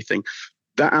domain and everything.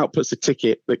 That outputs a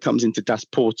ticket that comes into DAS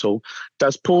Portal.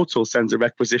 DAS Portal sends a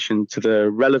requisition to the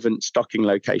relevant stocking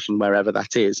location, wherever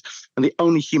that is. And the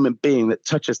only human being that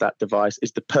touches that device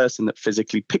is the person that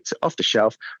physically picks it off the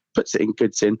shelf, puts it in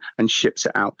goods in, and ships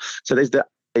it out. So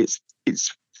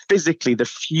it's physically the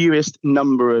fewest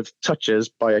number of touches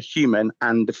by a human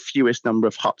and the fewest number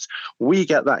of hops. We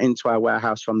get that into our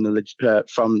warehouse from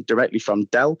directly from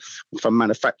Dell, from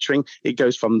manufacturing. It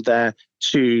goes from there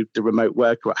to the remote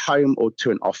worker at home or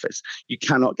to an office. You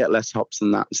cannot get less hops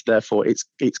than that. So therefore, it's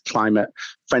climate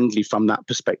friendly from that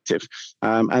perspective.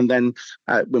 And then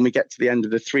when we get to the end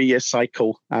of the 3-year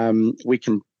cycle, we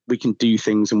can do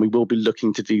things, and we will be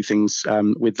looking to do things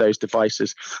with those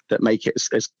devices that make it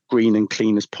as green and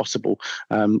clean as possible.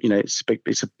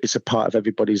 It's a part of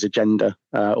everybody's agenda,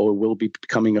 or will be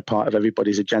becoming a part of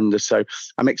everybody's agenda. So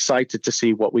I'm excited to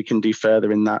see what we can do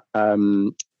further in that.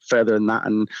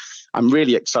 And I'm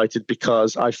really excited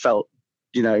because I felt,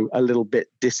 a little bit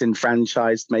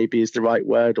disenfranchised, maybe is the right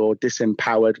word, or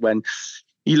disempowered when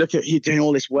you look at you doing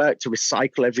all this work to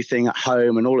recycle everything at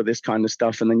home and all of this kind of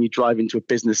stuff, and then you drive into a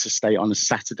business estate on a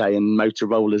Saturday and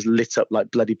Motorola's lit up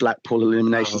like bloody Blackpool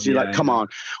illuminations. You're like, come on,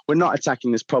 we're not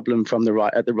attacking this problem from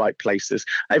at the right places.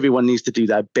 Everyone needs to do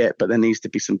their bit, but there needs to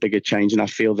be some bigger change. And I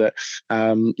feel that,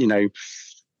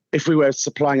 if we were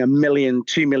supplying 1 million,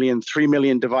 2 million, 3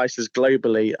 million devices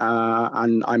globally,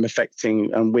 and I'm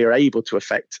affecting, and we're able to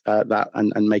affect that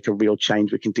and make a real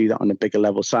change, we can do that on a bigger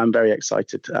level. So I'm very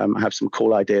excited. I have some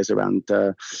cool ideas around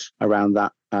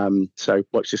that. So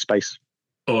watch this space.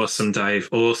 Awesome, Dave.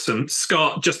 Awesome.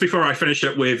 Scott, just before I finish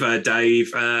up with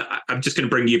Dave, I'm just going to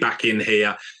bring you back in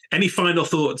here. Any final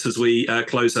thoughts as we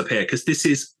close up here? Because this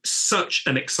is such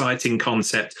an exciting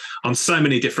concept on so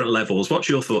many different levels. What's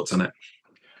your thoughts on it?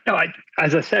 No,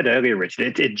 as I said earlier,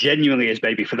 Richard, it genuinely is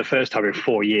maybe for the first time in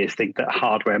 4 years think that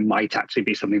hardware might actually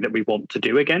be something that we want to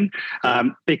do again,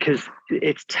 because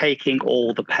it's taking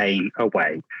all the pain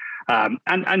away.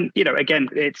 And again,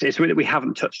 it's something that we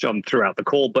haven't touched on throughout the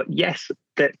call, but yes,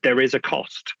 there is a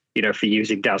cost, for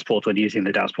using DAS Portal and using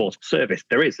the DAS Portal service.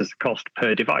 There's a cost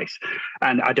per device.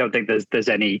 And I don't think there's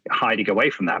any hiding away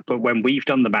from that. But when we've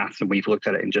done the maths and we've looked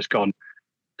at it and just gone,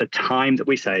 the time that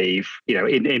we save,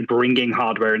 in bringing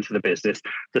hardware into the business,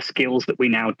 the skills that we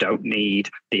now don't need,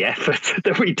 the effort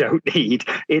that we don't need,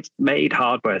 it's made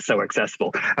hardware so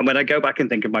accessible. And when I go back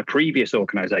and think of my previous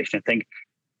organization, I think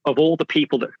of all the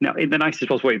people that, now in the nicest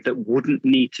possible way, that wouldn't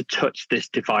need to touch this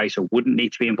device or wouldn't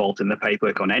need to be involved in the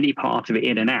paperwork on any part of it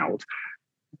in and out,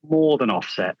 more than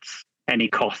offsets any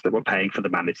cost that we're paying for the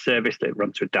managed service that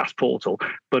runs through DAS Portal,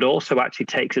 but also actually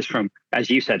takes us from, as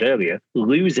you said earlier,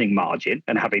 losing margin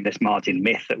and having this margin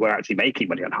myth that we're actually making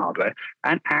money on hardware,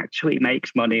 and actually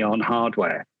makes money on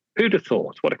hardware. Who'd have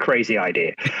thought? What a crazy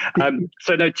idea.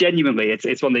 So no, genuinely,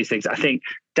 it's one of these things. I think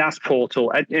DAS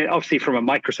Portal, obviously from a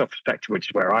Microsoft perspective, which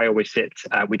is where I always sit,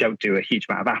 we don't do a huge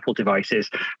amount of Apple devices,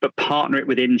 but partner it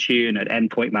with Intune and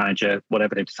Endpoint Manager,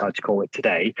 whatever they decide to call it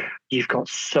today, you've got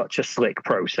such a slick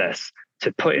process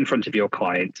to put in front of your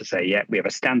client to say, yeah, we have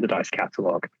a standardized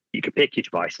catalog. You can pick your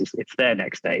devices. It's there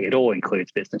next day. It all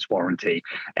includes business warranty.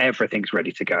 Everything's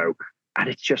ready to go. And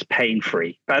it's just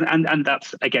pain-free. And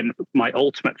that's, again, my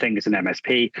ultimate thing as an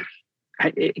MSP.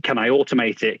 Can I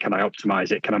automate it? Can I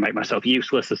optimize it? Can I make myself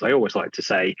useless? As I always like to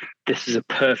say, this is a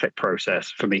perfect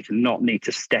process for me to not need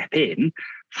to step in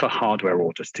for hardware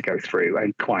orders to go through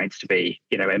and clients to be,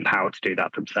 empowered to do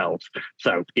that themselves.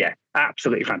 So yeah,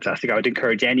 absolutely fantastic. I would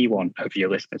encourage any one of your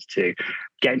listeners to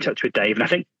get in touch with Dave. And I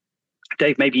think,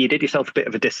 Dave, maybe you did yourself a bit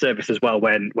of a disservice as well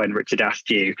when Richard asked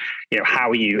you, how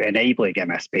are you enabling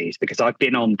MSPs? Because I've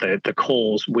been on the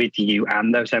calls with you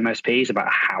and those MSPs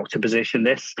about how to position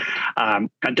this. And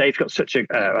Dave's got such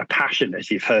a passion,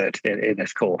 as you've heard in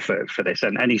this call for this.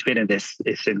 And he's been in this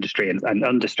industry and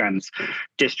understands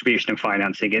distribution and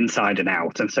financing inside and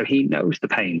out. And so he knows the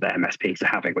pain that MSPs are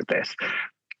having with this.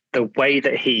 The way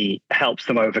that he helps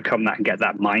them overcome that and get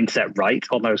that mindset right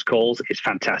on those calls is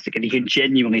fantastic. And you can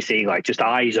genuinely see just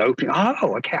eyes open.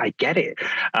 Oh, okay, I get it.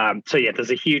 So yeah,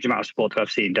 there's a huge amount of support that I've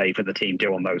seen Dave and the team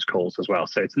do on those calls as well.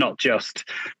 So it's not just,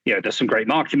 there's some great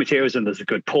marketing materials and there's a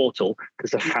good portal.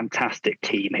 There's a fantastic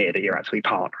team here that you're actually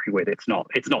partnering with. It's not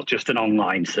just an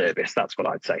online service. That's what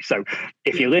I'd say. So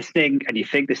if you're listening and you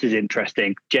think this is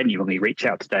interesting, genuinely reach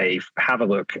out to Dave, have a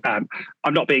look. I'm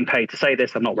not being paid to say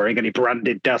this. I'm not wearing any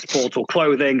branded Das Portal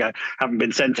clothing. I haven't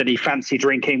been sent any fancy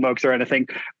drinking mugs or anything.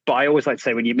 But I always like to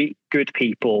say, when you meet good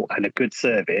people and a good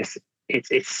service,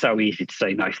 it's so easy to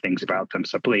say nice things about them.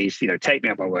 So please, take me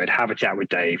at my word, have a chat with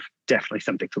Dave. Definitely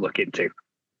something to look into.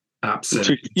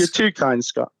 Absolutely. You're too kind,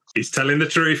 Scott. He's telling the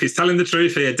truth. He's telling the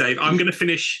truth here, Dave. I'm going to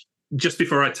finish just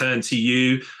before I turn to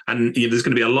you, and there's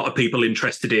going to be a lot of people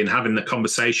interested in having the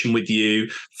conversation with you,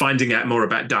 finding out more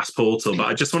about Das Portal. But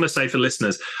I just want to say for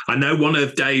listeners, I know one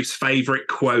of Dave's favourite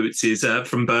quotes is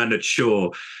from Bernard Shaw.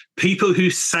 People who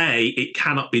say it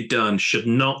cannot be done should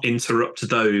not interrupt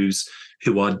those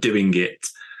who are doing it.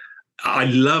 I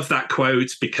love that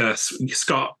quote because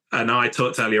Scott and I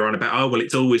talked earlier on about,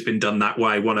 it's always been done that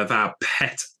way. One of our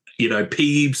pet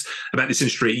peeves about this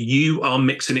industry. You are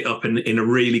mixing it up in a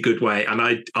really good way. And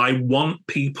I want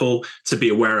people to be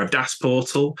aware of Das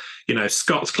Portal.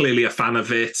 Scott's clearly a fan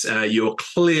of it. You're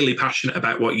clearly passionate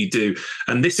about what you do.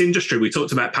 And this industry, we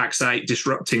talked about PAX 8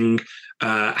 disrupting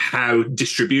how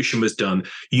distribution was done.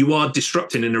 You are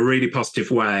disrupting in a really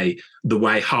positive way the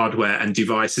way hardware and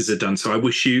devices are done. So I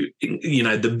wish you,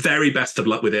 the very best of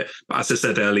luck with it. But as I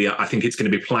said earlier, I think it's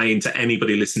going to be plain to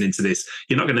anybody listening to this.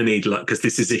 You're not going to need luck because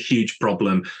this is a huge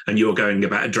problem and you're going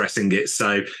about addressing it.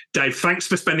 So Dave, thanks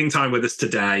for spending time with us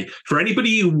today. For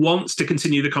anybody who wants to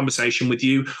continue the conversation with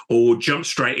you or jump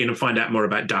straight in and find out more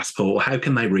about Das Portal, how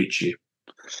can they reach you?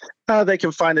 They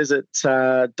can find us at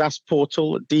Das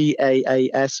Portal,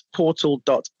 DAAS,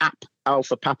 portal.app,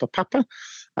 Alpha Papa Papa.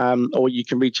 Or you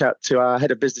can reach out to our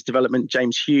head of business development,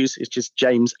 James Hughes. It's just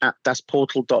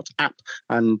james@dasportal.app,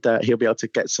 and he'll be able to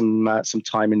get some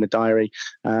time in the diary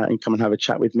and come and have a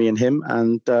chat with me and him.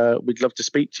 And we'd love to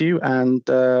speak to you and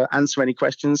answer any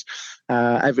questions.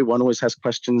 Everyone always has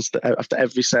questions after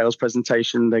every sales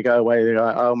presentation. They go away, they're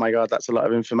like, oh my God, that's a lot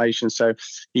of information. So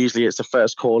usually it's the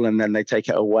first call and then they take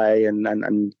it away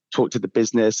and talk to the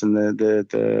business and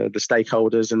the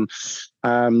stakeholders and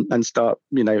start,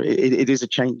 it is a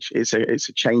change. It's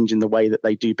a change in the way that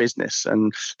they do business.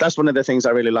 And that's one of the things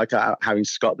I really like about having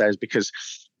Scott there, is because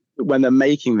when they're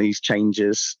making these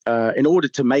changes, in order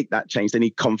to make that change, they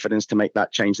need confidence to make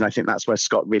that change. And I think that's where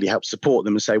Scott really helps support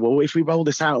them and say, well, if we roll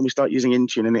this out and we start using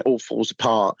Intune and it all falls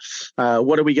apart,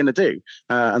 what are we going to do?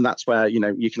 And that's where,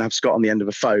 you can have Scott on the end of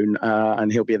a phone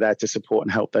and he'll be there to support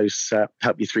and help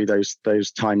you through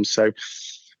those times. So,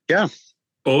 yeah.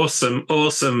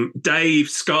 Awesome. Dave,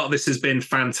 Scott, this has been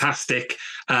fantastic.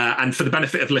 And for the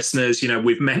benefit of listeners,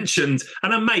 we've mentioned,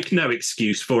 and I make no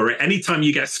excuse for it, anytime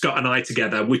you get Scott and I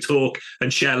together, we talk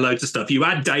and share loads of stuff. You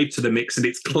add Dave to the mix and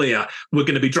it's clear we're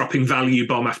going to be dropping value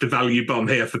bomb after value bomb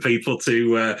here for people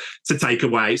to take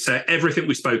away. So everything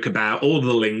we spoke about, all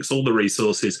the links, all the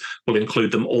resources, we'll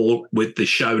include them all with the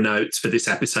show notes for this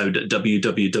episode at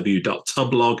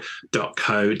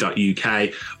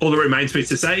www.tubblog.co.uk. All that remains for me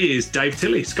to say is Dave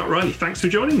Tilley, Scott Riley, thanks for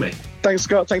joining me. Thanks,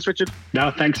 Scott. Thanks, Richard. No,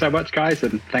 thanks so much, guys.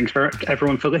 And thanks for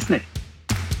everyone for listening.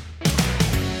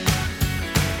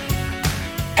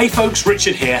 Hey folks,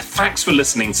 Richard here. Thanks for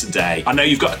listening today. I know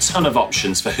you've got a ton of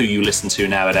options for who you listen to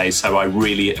nowadays, so I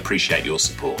really appreciate your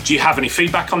support. Do you have any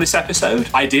feedback on this episode?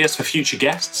 Ideas for future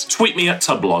guests? Tweet me at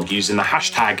TubbTalk using the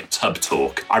hashtag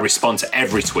TubbTalk. I respond to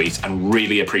every tweet and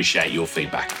really appreciate your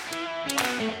feedback.